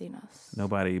 Fanciness.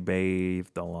 Nobody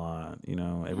bathed a lot.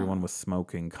 Everyone was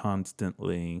smoking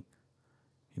constantly.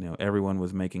 Everyone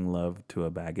was making love to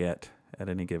a baguette at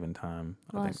any given time.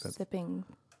 I think that's Sipping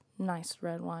nice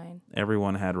red wine.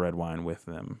 everyone had red wine with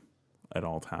them at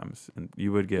all times, and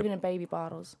you would get Even in baby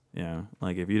bottles.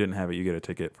 like if you didn't have it, you get a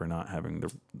ticket for not having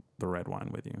the red wine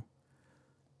with you.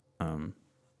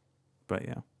 But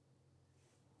yeah.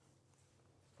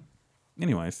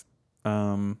 Anyways,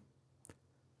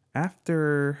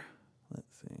 after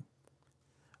let's see.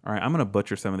 All right, I'm gonna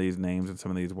butcher some of these names and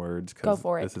some of these words Go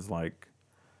for it. this is like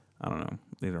I don't know.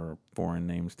 These are foreign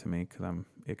names to me because I'm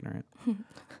ignorant.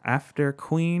 After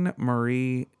Queen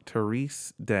Marie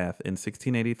Therese' death in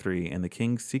 1683 and the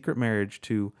king's secret marriage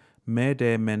to Mère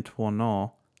de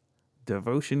Maintenon,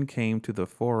 devotion came to the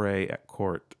foray at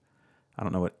court. I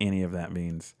don't know what any of that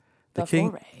means. The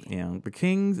foray. The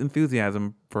king's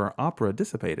enthusiasm for opera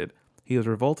dissipated. He was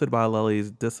revolted by Lully's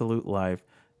dissolute life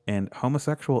and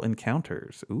homosexual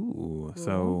encounters. Ooh,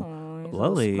 so he's a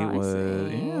Lully little was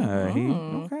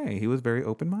spicy. he was very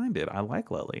open-minded. I like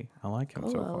Lully. I like him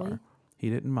Go so Lully. far. He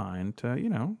didn't mind to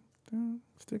to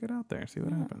stick it out there, see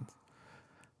what happens.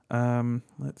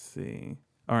 Let's see.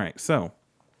 All right, so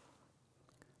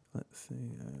let's see.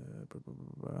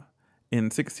 In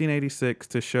 1686,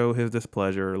 to show his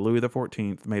displeasure, Louis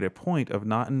XIV made a point of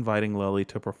not inviting Lully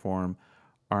to perform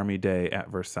Army Day at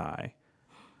Versailles.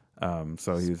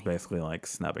 So he was basically like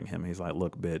snubbing him. He's like,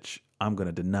 "Look, bitch, I'm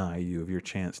gonna deny you of your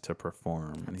chance to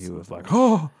perform." And he was like,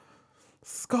 "Oh,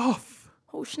 scoff."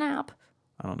 Oh, snap.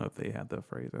 I don't know if they had the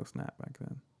phrase "oh snap" back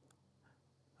then.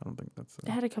 I don't think that's. It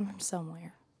had to come from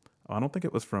somewhere. I don't think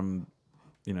it was from,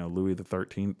 Louis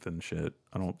XIII and shit.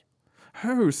 I don't.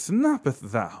 Oh, snappeth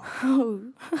thou?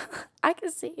 Oh, I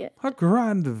can see it. A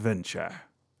grand adventure.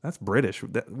 That's British.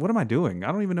 What am I doing?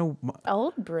 I don't even know.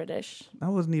 Old British. I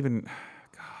wasn't even.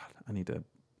 God, I need to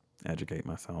educate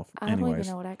myself. I don't Anyways,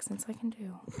 even know what accents I can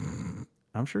do.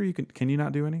 I'm sure you can. Can you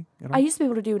not do any at all? I used to be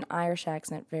able to do an Irish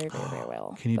accent very, very, very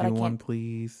well. Can you but do I can't- one,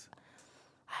 please?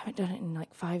 I haven't done it in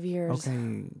like 5 years. Okay.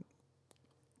 And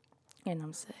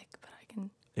I'm sick, but I can.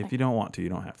 If you don't want to, you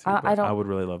don't have to. I but don't- I would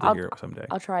really love to hear it someday.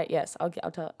 I'll try it. Yes, I'll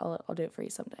do it for you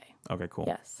someday. Okay, cool.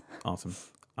 Yes, Awesome.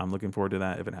 I'm looking forward to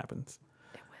that if it happens.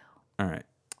 it will. All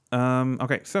right.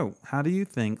 Okay, so how do you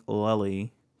think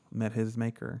Lully met his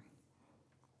maker?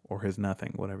 Or his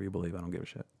nothing, whatever you believe. I don't give a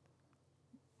shit.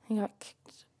 He got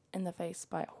kicked in the face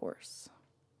by a horse.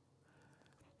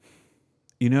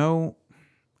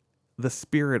 The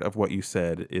spirit of what you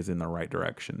said is in the right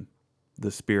direction. The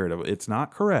spirit of it's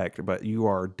not correct, but you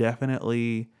are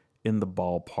definitely in the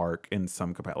ballpark in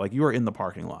some capacity. Like you are in the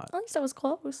parking lot. At least I was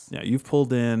close. Yeah, you've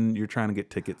pulled in. You're trying to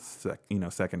get tickets,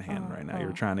 secondhand right now.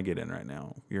 You're trying to get in right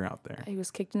now. You're out there. He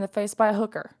was kicked in the face by a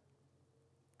hooker.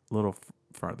 A little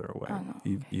farther away. Oh,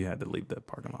 no. You had to leave the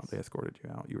parking lot. They escorted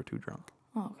you out. You were too drunk.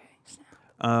 Oh, okay. Snap.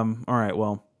 All right.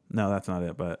 Well, no, that's not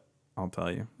it. But I'll tell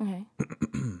you. Okay.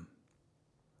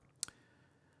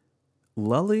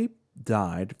 Lully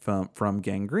died from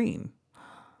gangrene,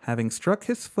 having struck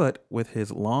his foot with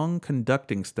his long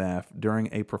conducting staff during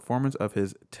a performance of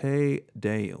his Te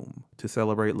Deum to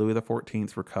celebrate Louis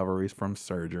XIV's recoveries from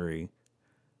surgery.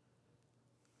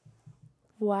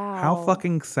 Wow. How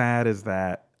fucking sad is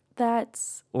that?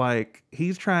 That's. Like,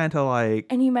 he's trying to, like...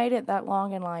 And he made it that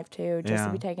long in life, too, just Yeah.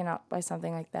 to be taken out by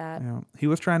something like that. He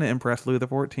was trying to impress Louis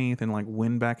XIV and, like,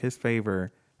 win back his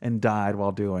favor and died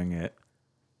while doing it.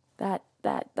 That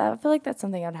I feel like that's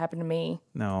something that would happen to me.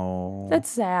 No. That's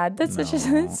sad. That's no. such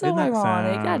a. It's so Isn't that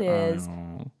ironic. sad? That I is.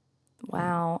 know.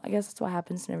 Wow. I guess that's what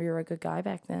happens whenever you're a good guy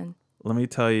back then. Let me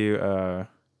tell you,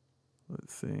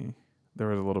 let's see. There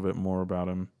was a little bit more about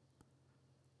him.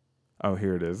 Oh,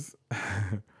 here it is.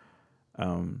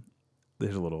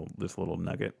 There's this little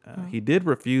nugget. He did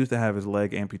refuse to have his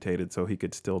leg amputated so he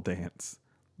could still dance.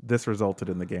 This resulted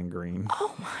in the gangrene,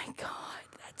 Oh my God.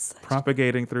 That's such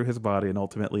propagating through his body and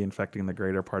ultimately infecting the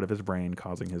greater part of his brain,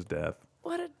 causing his death.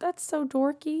 that's so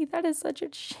dorky. That is such a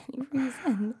shitty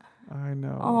reason. I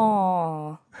know.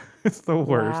 Oh. It's the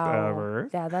worst Wow. ever.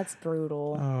 Yeah, that's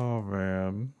brutal. Oh,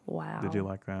 man. Wow. Did you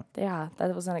like that? Yeah,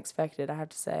 that was unexpected, I have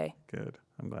to say. Good.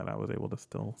 I'm glad I was able to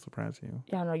still surprise you.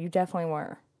 Yeah, no, you definitely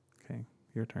were. Okay,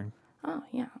 your turn. Oh,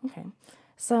 yeah, okay.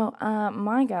 So,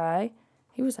 my guy,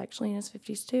 he was actually in his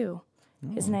 50s too.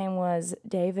 His name was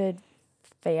David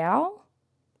Fial.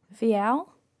 It's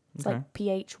Okay. like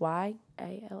Phyall.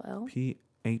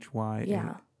 PhyA.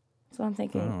 Yeah. So I'm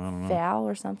thinking I don't know. Fial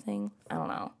or something. I don't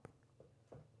know.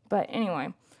 But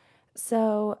anyway,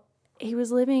 so he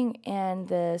was living in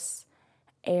this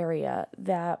area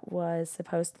that was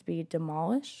supposed to be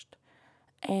demolished.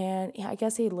 And I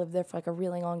guess he lived there for like a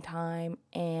really long time,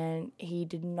 and he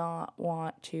did not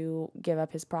want to give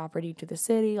up his property to the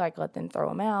city, like let them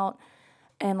throw him out.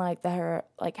 And like their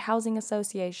like housing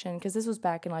association, because this was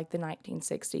back in like the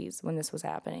 1960s when this was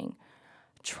happening,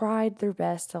 tried their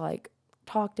best to like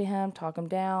talk to him, talk him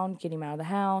down, get him out of the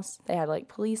house. They had like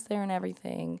police there and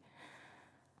everything.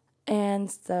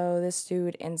 And so this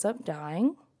dude ends up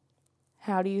dying.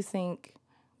 What do you think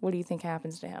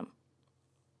happens to him?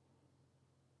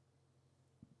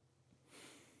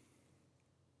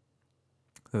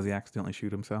 Does he accidentally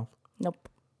shoot himself? Nope.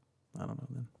 I don't know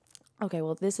then. Okay,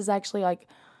 well, this is actually like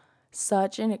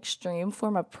such an extreme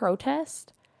form of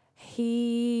protest,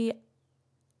 he,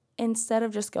 instead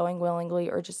of just going willingly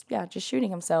or just shooting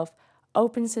himself,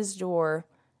 opens his door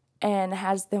and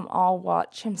has them all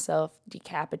watch himself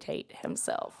decapitate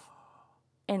himself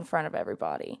in front of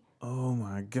everybody. Oh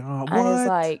my God. And What? is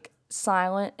like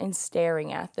silent and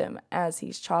staring at them as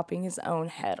he's chopping his own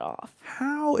head off.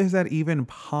 How is that even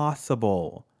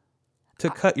possible? To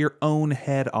cut your own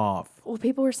head off? Well,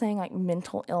 people were saying like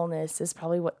mental illness is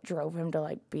probably what drove him to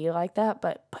like be like that,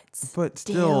 but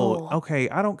still, okay,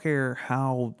 I don't care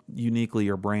how uniquely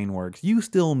your brain works. You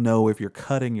still know if you're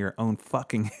cutting your own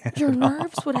fucking head your off.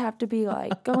 nerves would have to be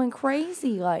like going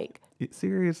crazy, like.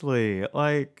 Seriously,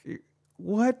 like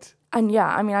what? And yeah,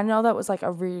 I mean, I know that was like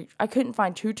I couldn't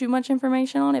find too much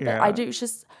information on it, but Yeah. I do. It's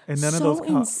just And none so of those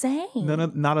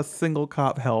insane. not a single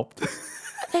cop helped.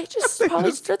 They just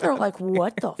probably stood there like,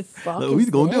 what the fuck Look, is he's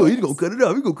gonna do it. He's this? gonna cut it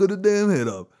off. He's gonna cut his damn head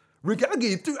off. Ricky, I give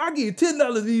you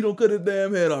 $10 if you don't cut his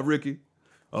damn head off, Ricky.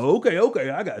 Oh, okay,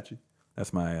 I got you.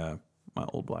 That's my my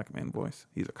old black man voice.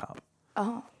 He's a cop.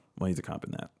 Oh. Well, he's a cop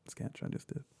in that sketch I just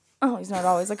did. Oh, he's not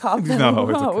always a cop. He's not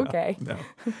always a cop. Okay. No.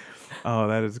 Oh,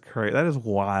 that is crazy. That is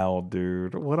wild,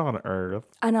 dude. What on earth?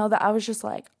 I know that I was just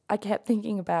like, I kept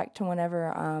thinking back to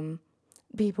whenever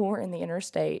people were in the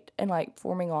interstate and like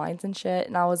forming lines and shit,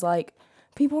 and I was like,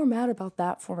 people were mad about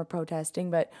that form of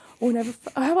protesting, but whenever,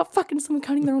 how about fucking someone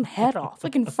cutting their own head off,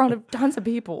 like in front of tons of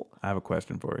people? I have a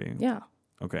question for you. Yeah.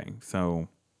 Okay, so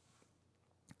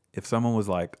if someone was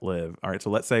like, Liv, all right, so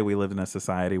let's say we live in a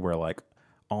society where like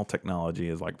all technology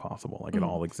is like possible, like it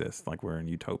all exists, like we're in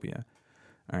utopia.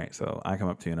 All right, so I come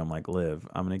up to you and I'm like, Liv,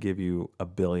 I'm going to give you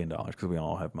 $1 billion because we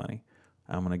all have money.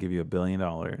 I'm going to give you $1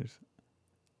 billion,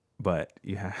 but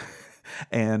you have,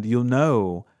 and you'll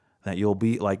know that you'll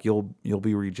be like, you'll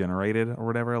be regenerated or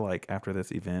whatever. Like after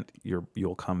this event,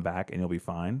 you'll come back and you'll be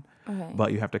fine,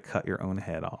 but you have to cut your own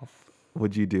head off.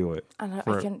 Would you do it? I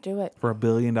couldn't do it. For $1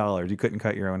 billion, you couldn't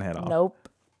cut your own head off. Nope.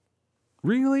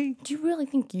 Really? Do you really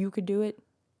think you could do it?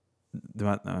 I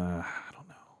don't know.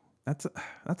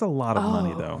 That's a lot of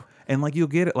money though, and like you'll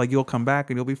get it, like you'll come back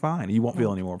and you'll be fine. You won't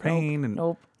feel any more pain, and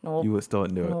Nope. you would still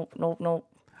do it. Nope.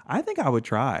 I think I would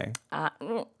try. I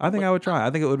think I would try. I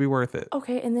think it would be worth it.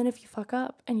 Okay, and then if you fuck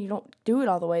up and you don't do it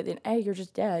all the way, then A, you're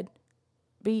just dead.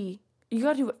 B, you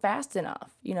gotta do it fast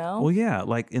enough, you know? Well, yeah,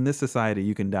 like in this society,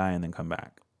 you can die and then come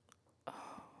back.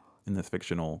 In this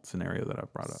fictional scenario that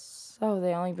I've brought up. So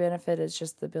the only benefit is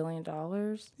just the $1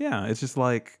 billion? Yeah, it's just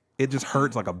like, it just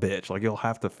hurts like a bitch. Like you'll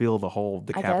have to feel the whole I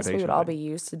decapitation. guess we would all thing. be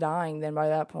used to dying then by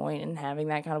that point and having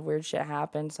that kind of weird shit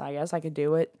happen, so I guess I could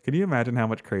do it. Can you imagine how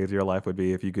much crazier your life would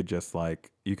be if you could just like,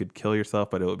 you could kill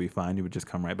yourself, but it would be fine. You would just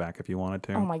come right back if you wanted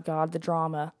to. Oh my God, the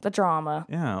drama.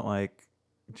 Yeah, like,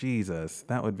 Jesus,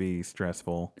 that would be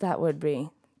stressful. That'd be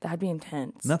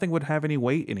intense. Nothing would have any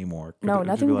weight anymore. No,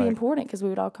 nothing would be like, important because we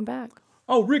would all come back.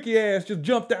 Oh, Ricky ass just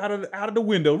jumped out of the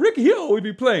window. Ricky, he always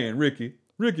be playing. Ricky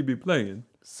be playing.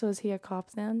 So is he a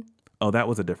cop then? Oh, that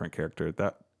was a different character.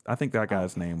 I think that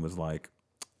guy's name was like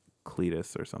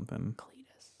Cletus or something.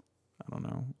 Cletus. I don't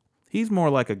know. He's more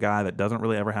like a guy that doesn't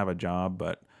really ever have a job,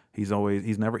 but he's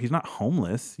not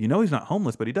homeless. You know he's not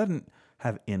homeless, but he doesn't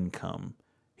have income.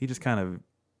 He just kind of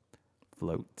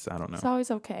floats. I don't know. It's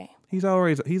always okay. He's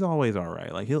always all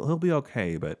right. Like he'll be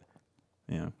okay, but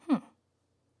yeah.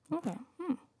 Okay.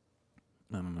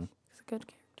 I don't know. He's a good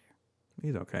character.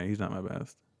 He's okay. He's not my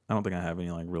best. I don't think I have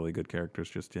any like really good characters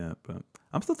just yet, but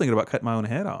I'm still thinking about cutting my own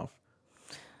head off.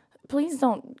 Please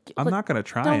don't. I'm not gonna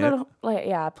try don't it. go to,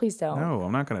 yeah, please don't. No,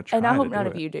 I'm not gonna try. And I hope to none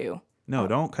do of it. you do. No,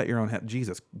 don't cut your own head.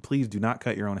 Jesus, please do not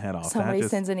cut your own head off. Somebody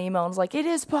sends an email and is like, "It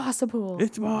is possible.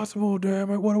 It's possible, damn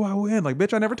it. What do I win? Like,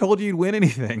 bitch, I never told you you'd win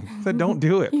anything. I said, don't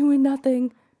do it. You win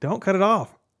nothing. Don't cut it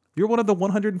off. You're one of the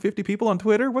 150 people on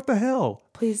Twitter. What the hell?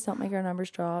 Please don't make our numbers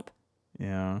drop.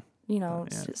 Yeah. You know,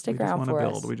 Yeah. stick around for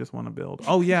us. We just want to build.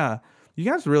 Oh, yeah. You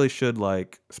guys really should,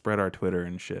 like, spread our Twitter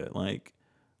and shit. Like,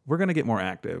 we're going to get more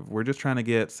active. We're just trying to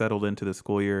get settled into the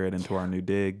school year and into our new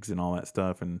digs and all that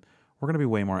stuff. And we're going to be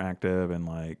way more active and,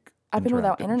 like, I've been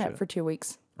without interactive and internet shit. for 2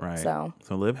 weeks. Right. So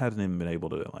Liv hasn't even been able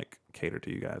to, like, cater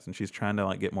to you guys. And she's trying to,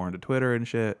 like, get more into Twitter and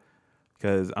shit.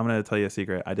 Because I'm going to tell you a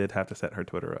secret. I did have to set her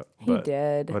Twitter up. he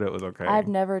did. But it was okay. I've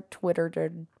never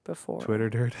Twittered before. Twitter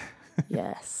dirt.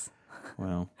 Yes.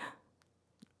 Well,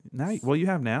 you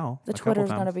have now. The a couple Twitter's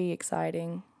going to times. be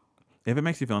exciting. If it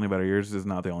makes you feel any better, yours is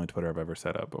not the only Twitter I've ever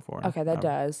set up before. Okay, that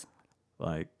does.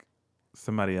 Like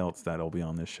somebody else that'll be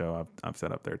on this show, I've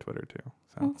set up their Twitter too.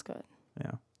 So That's good.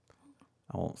 yeah,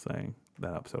 I won't say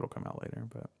that episode will come out later,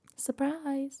 but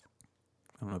Surprise.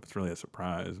 I don't know if it's really a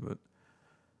surprise. But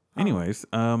anyways,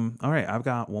 all right, I've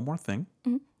got one more thing.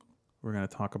 we're going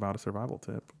to talk about a survival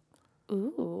tip.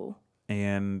 Ooh.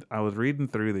 And I was reading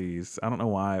through these. I don't know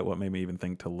what made me even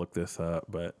think to look this up,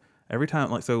 but every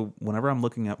time, so whenever I'm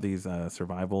looking up these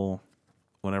survival,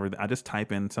 whenever I just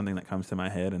type in something that comes to my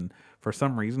head, and for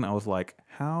some reason I was like,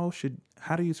 how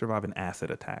do you survive an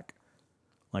acid attack?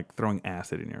 Like throwing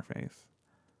acid in your face.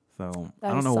 So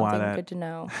I don't know why that. Good to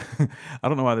know. I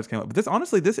don't know why this came up, but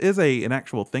this is an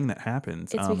actual thing that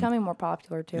happens. It's becoming more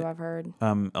popular too. I've heard.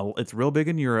 It's real big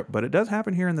in Europe, but it does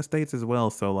happen here in the States as well.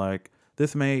 So like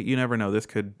you never know. This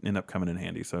could end up coming in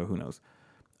handy. So who knows?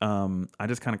 I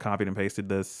just kind of copied and pasted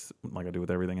this like I do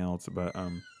with everything else. But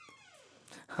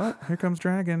oh, here comes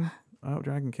Dragon. Oh,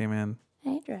 Dragon came in.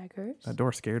 Hey, Draggers. That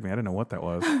door scared me. I didn't know what that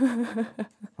was. I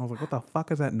was like, what the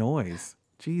fuck is that noise?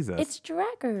 Jesus. It's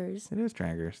Draggers. It is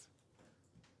Draggers.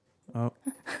 Oh.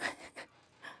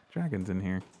 Dragon's in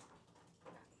here.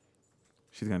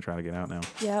 She's going to try to get out now.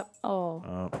 Yep. Oh.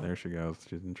 Oh, there she goes.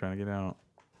 She's been trying to get out.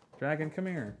 Dragon, come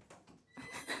here.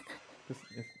 You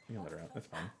can let her out. That's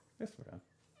fine. It's okay.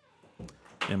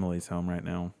 Emily's home right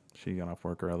now. She got off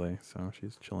work early, so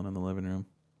she's chilling in the living room.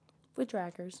 With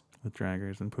Draggers. With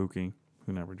Draggers and Pookie,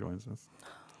 who never joins us.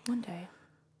 One day.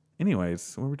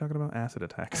 Anyways, what were we talking about? Acid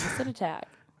attacks. Acid attack.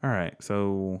 All right.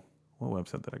 So what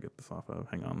website did I get this off of?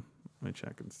 Hang on. Let me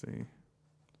check and see.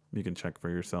 You can check for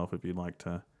yourself if you'd like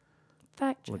to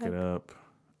Fact check. look it up.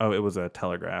 Oh, it was a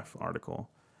Telegraph article.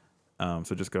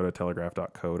 So just go to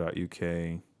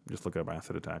telegraph.co.uk. Just look up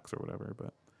acid attacks or whatever.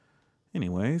 But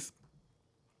anyways,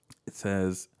 it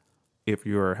says, if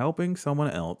you are helping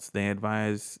someone else, they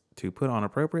advise to put on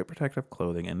appropriate protective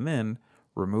clothing and then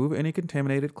remove any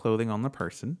contaminated clothing on the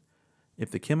person.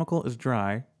 If the chemical is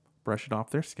dry, brush it off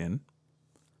their skin.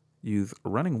 Use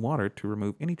running water to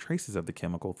remove any traces of the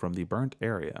chemical from the burnt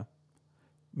area.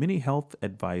 Many health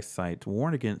advice sites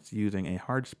warn against using a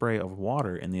hard spray of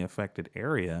water in the affected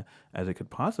area as it could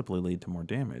possibly lead to more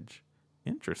damage.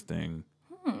 Interesting.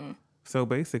 So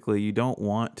basically, you don't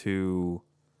want to...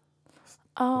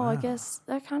 Oh, wow. I guess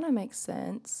that kind of makes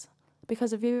sense.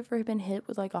 Because if you've ever been hit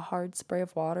with like a hard spray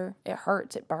of water, it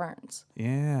hurts, it burns.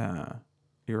 Yeah,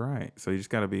 you're right. So you just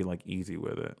got to be like easy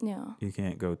with it. Yeah. You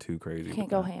can't go too crazy. You can't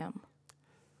go ham.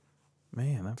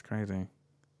 Man, that's crazy.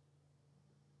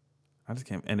 I just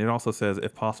can't. And it also says,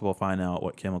 if possible, find out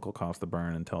what chemical caused the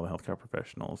burn and tell the healthcare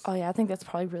professionals. Oh, yeah. I think that's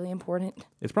probably really important.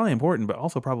 It's probably important, but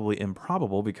also probably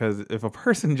improbable, because if a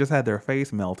person just had their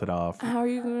face melted off. How are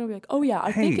you going to be like, oh, yeah,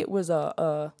 I think it was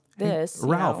this. Hey,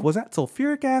 Ralph, was that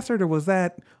sulfuric acid or was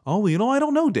that, I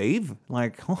don't know, Dave.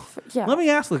 Like, yeah. Let me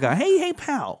ask the guy, hey,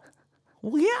 pal.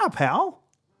 Well, yeah, pal.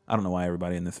 I don't know why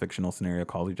everybody in this fictional scenario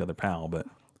calls each other pal, but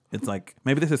it's like,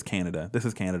 maybe this is Canada. This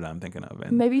is Canada I'm thinking of.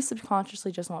 And maybe you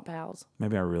subconsciously just want pals.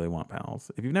 Maybe I really want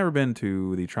pals. If you've never been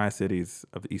to the Tri-Cities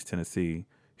of East Tennessee, you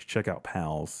should check out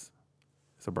Pals.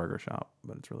 It's a burger shop,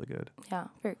 but it's really good. Yeah,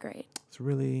 very great. It's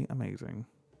really amazing.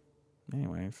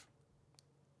 Anyways,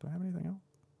 do I have anything else?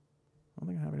 I don't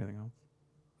think I have anything else.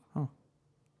 Huh.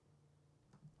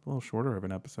 A little shorter of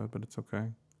an episode, but it's okay.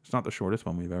 It's not the shortest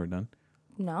one we've ever done.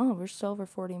 No, we're still over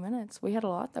 40 minutes. We had a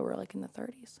lot that were like in the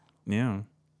 30s. Yeah.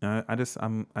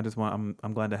 I'm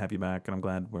glad to have you back, and I'm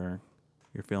glad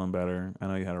you're feeling better. I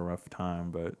know you had a rough time,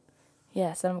 but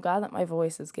yes, and I'm glad that my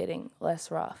voice is getting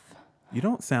less rough. You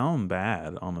don't sound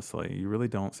bad, honestly. You really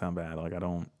don't sound bad. Like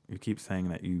you keep saying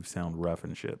that you sound rough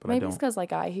and shit, but maybe I don't. It's because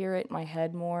like I hear it in my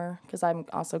head more because I'm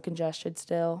also congested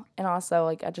still, and also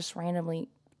like I just randomly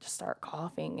just start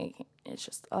coughing. It's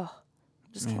just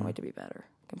just can't wait to be better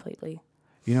completely.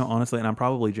 Honestly, and I'm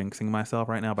probably jinxing myself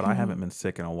right now, but I haven't been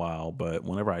sick in a while. But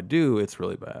whenever I do, it's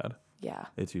really bad. Yeah.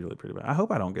 It's usually pretty bad. I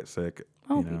hope I don't get sick.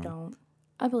 I hope you don't.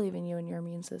 I believe in you and your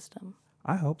immune system.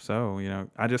 I hope so.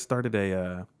 I just started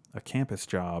a campus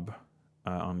job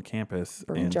on campus.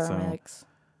 Bring Germ-X.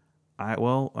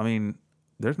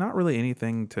 There's not really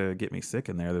anything to get me sick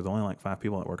in there. There's only like 5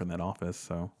 people that work in that office.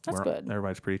 So that's good.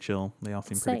 Everybody's pretty chill. They all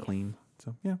seem pretty clean.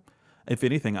 So, yeah. If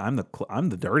anything, I'm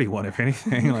the dirty one. If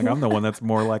anything, like I'm the one that's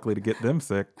more likely to get them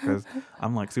sick because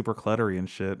I'm like super cluttery and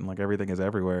shit, and like everything is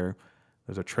everywhere.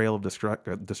 There's a trail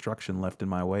of destruction left in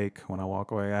my wake. When I walk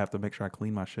away, I have to make sure I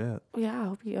clean my shit. Yeah, I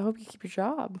hope you keep your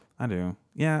job. I do.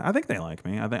 Yeah, I think they like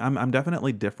me. I think I'm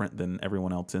definitely different than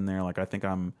everyone else in there. Like I think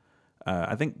a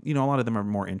lot of them are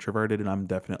more introverted, and I'm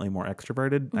definitely more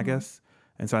extroverted. I guess.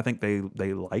 And so I think they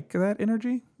like that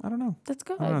energy. I don't know. That's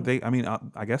good. I don't know.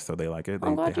 I guess so. They like it.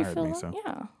 I'm glad they you hired feel me. that.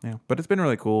 So yeah. But it's been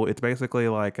really cool. It's basically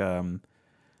like it's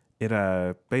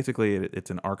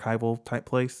an archival type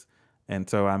place, and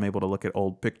so I'm able to look at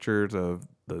old pictures of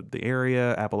the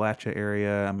area, Appalachia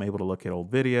area. I'm able to look at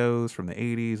old videos from the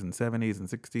 80s and 70s and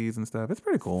 60s and stuff. It's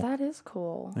pretty cool. That is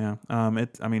cool. Yeah.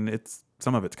 It's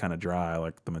some of it's kind of dry,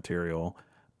 like the material.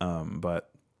 But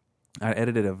I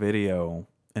edited a video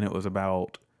and it was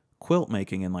about quilt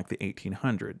making in like the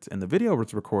 1800s, and the video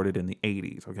was recorded in the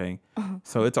 80s. Okay.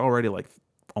 So it's already like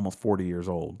almost 40 years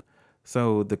old.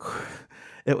 So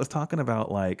it was talking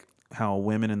about like how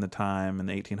women in the time in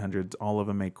the 1800s, all of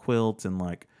them made quilts, and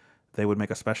like they would make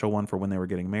a special one for when they were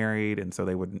getting married. And so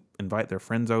they would invite their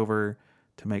friends over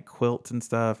to make quilts and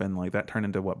stuff. And like that turned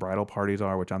into what bridal parties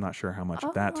are, which I'm not sure how much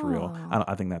that's real.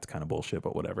 I think that's kind of bullshit,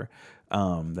 but whatever.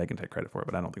 They can take credit for it,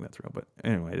 but I don't think that's real. But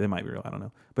anyway, it might be real. I don't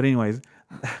know. But anyways,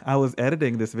 I was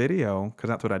editing this video because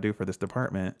that's what I do for this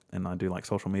department. And I do like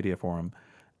social media for them.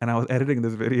 And I was editing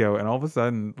this video, and all of a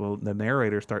sudden the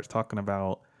narrator starts talking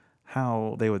about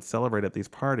how they would celebrate at these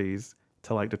parties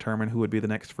to like determine who would be the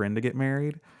next friend to get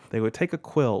married. They would take a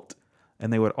quilt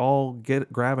and they would all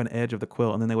grab an edge of the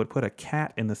quilt, and then they would put a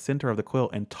cat in the center of the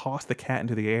quilt and toss the cat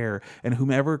into the air. And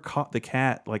whomever caught the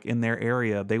cat like in their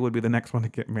area, they would be the next one to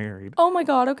get married. Oh my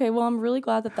God. Okay. Well, I'm really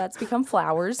glad that that's become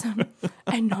flowers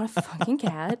and not a fucking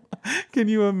cat. Can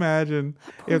you imagine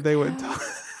if they would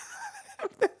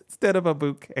instead of a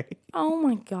bouquet? Oh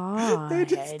my God. I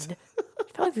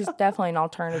feel like there's definitely an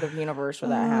alternative universe where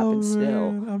that happens still.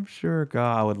 I'm sure.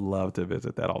 God, I would love to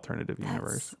visit that alternative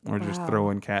universe. Or just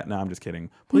throw in cat. No, I'm just kidding.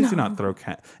 Please do not throw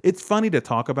cat. It's funny to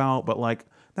talk about, but like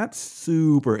that's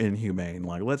super inhumane.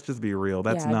 Like, let's just be real.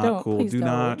 That's not cool. Do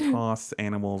not toss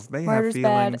animals. They Murder's have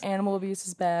feelings. Bad. Animal abuse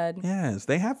is bad. Yes,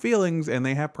 they have feelings and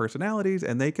they have personalities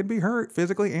and they can be hurt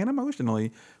physically and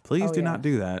emotionally. Please do not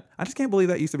do that. I just can't believe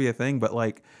that used to be a thing. But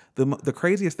like the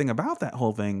craziest thing about that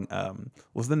whole thing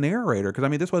was the narrator. Because I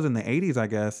mean, this was in the 80s, I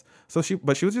guess. So she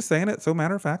was just saying it so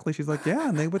matter of factly. She's like, yeah,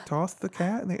 and they would toss the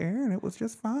cat in the air and it was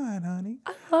just fine, honey.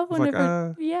 I love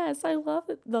whenever. Yes, I love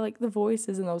it. The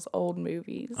voices in those old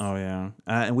movies. Oh yeah,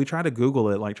 and we tried to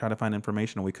Google it, like try to find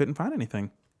information, and we couldn't find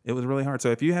anything. It was really hard. So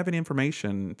if you have any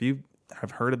information, if you have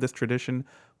heard of this tradition,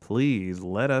 please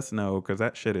let us know, because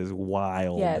that shit is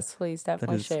wild. Yes, please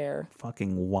definitely share.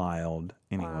 Fucking wild.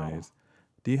 Anyways,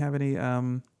 do you have any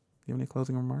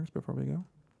closing remarks before we go?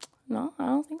 No, I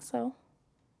don't think so.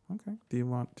 Okay. Do you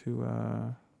want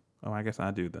to? I guess I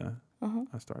do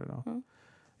I started off.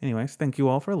 Anyways, thank you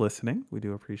all for listening. We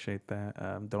do appreciate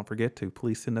that. Don't forget to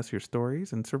please send us your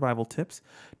stories and survival tips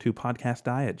to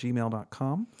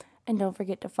podcastdie@gmail.com. And don't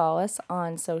forget to follow us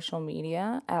on social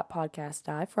media at Podcast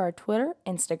Die for our Twitter,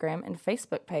 Instagram, and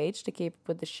Facebook page to keep up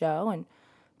with the show and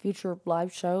future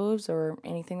live shows or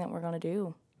anything that we're going to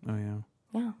do. Oh, yeah.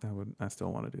 Yeah. I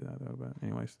still want to do that, though. But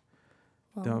anyways,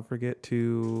 don't forget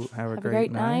to have a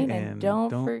great night. And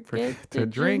don't forget to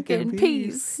drink in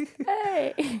peace.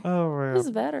 Hey. Oh, man. This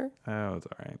is better. Oh, it's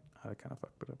all right. I kind of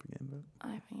fucked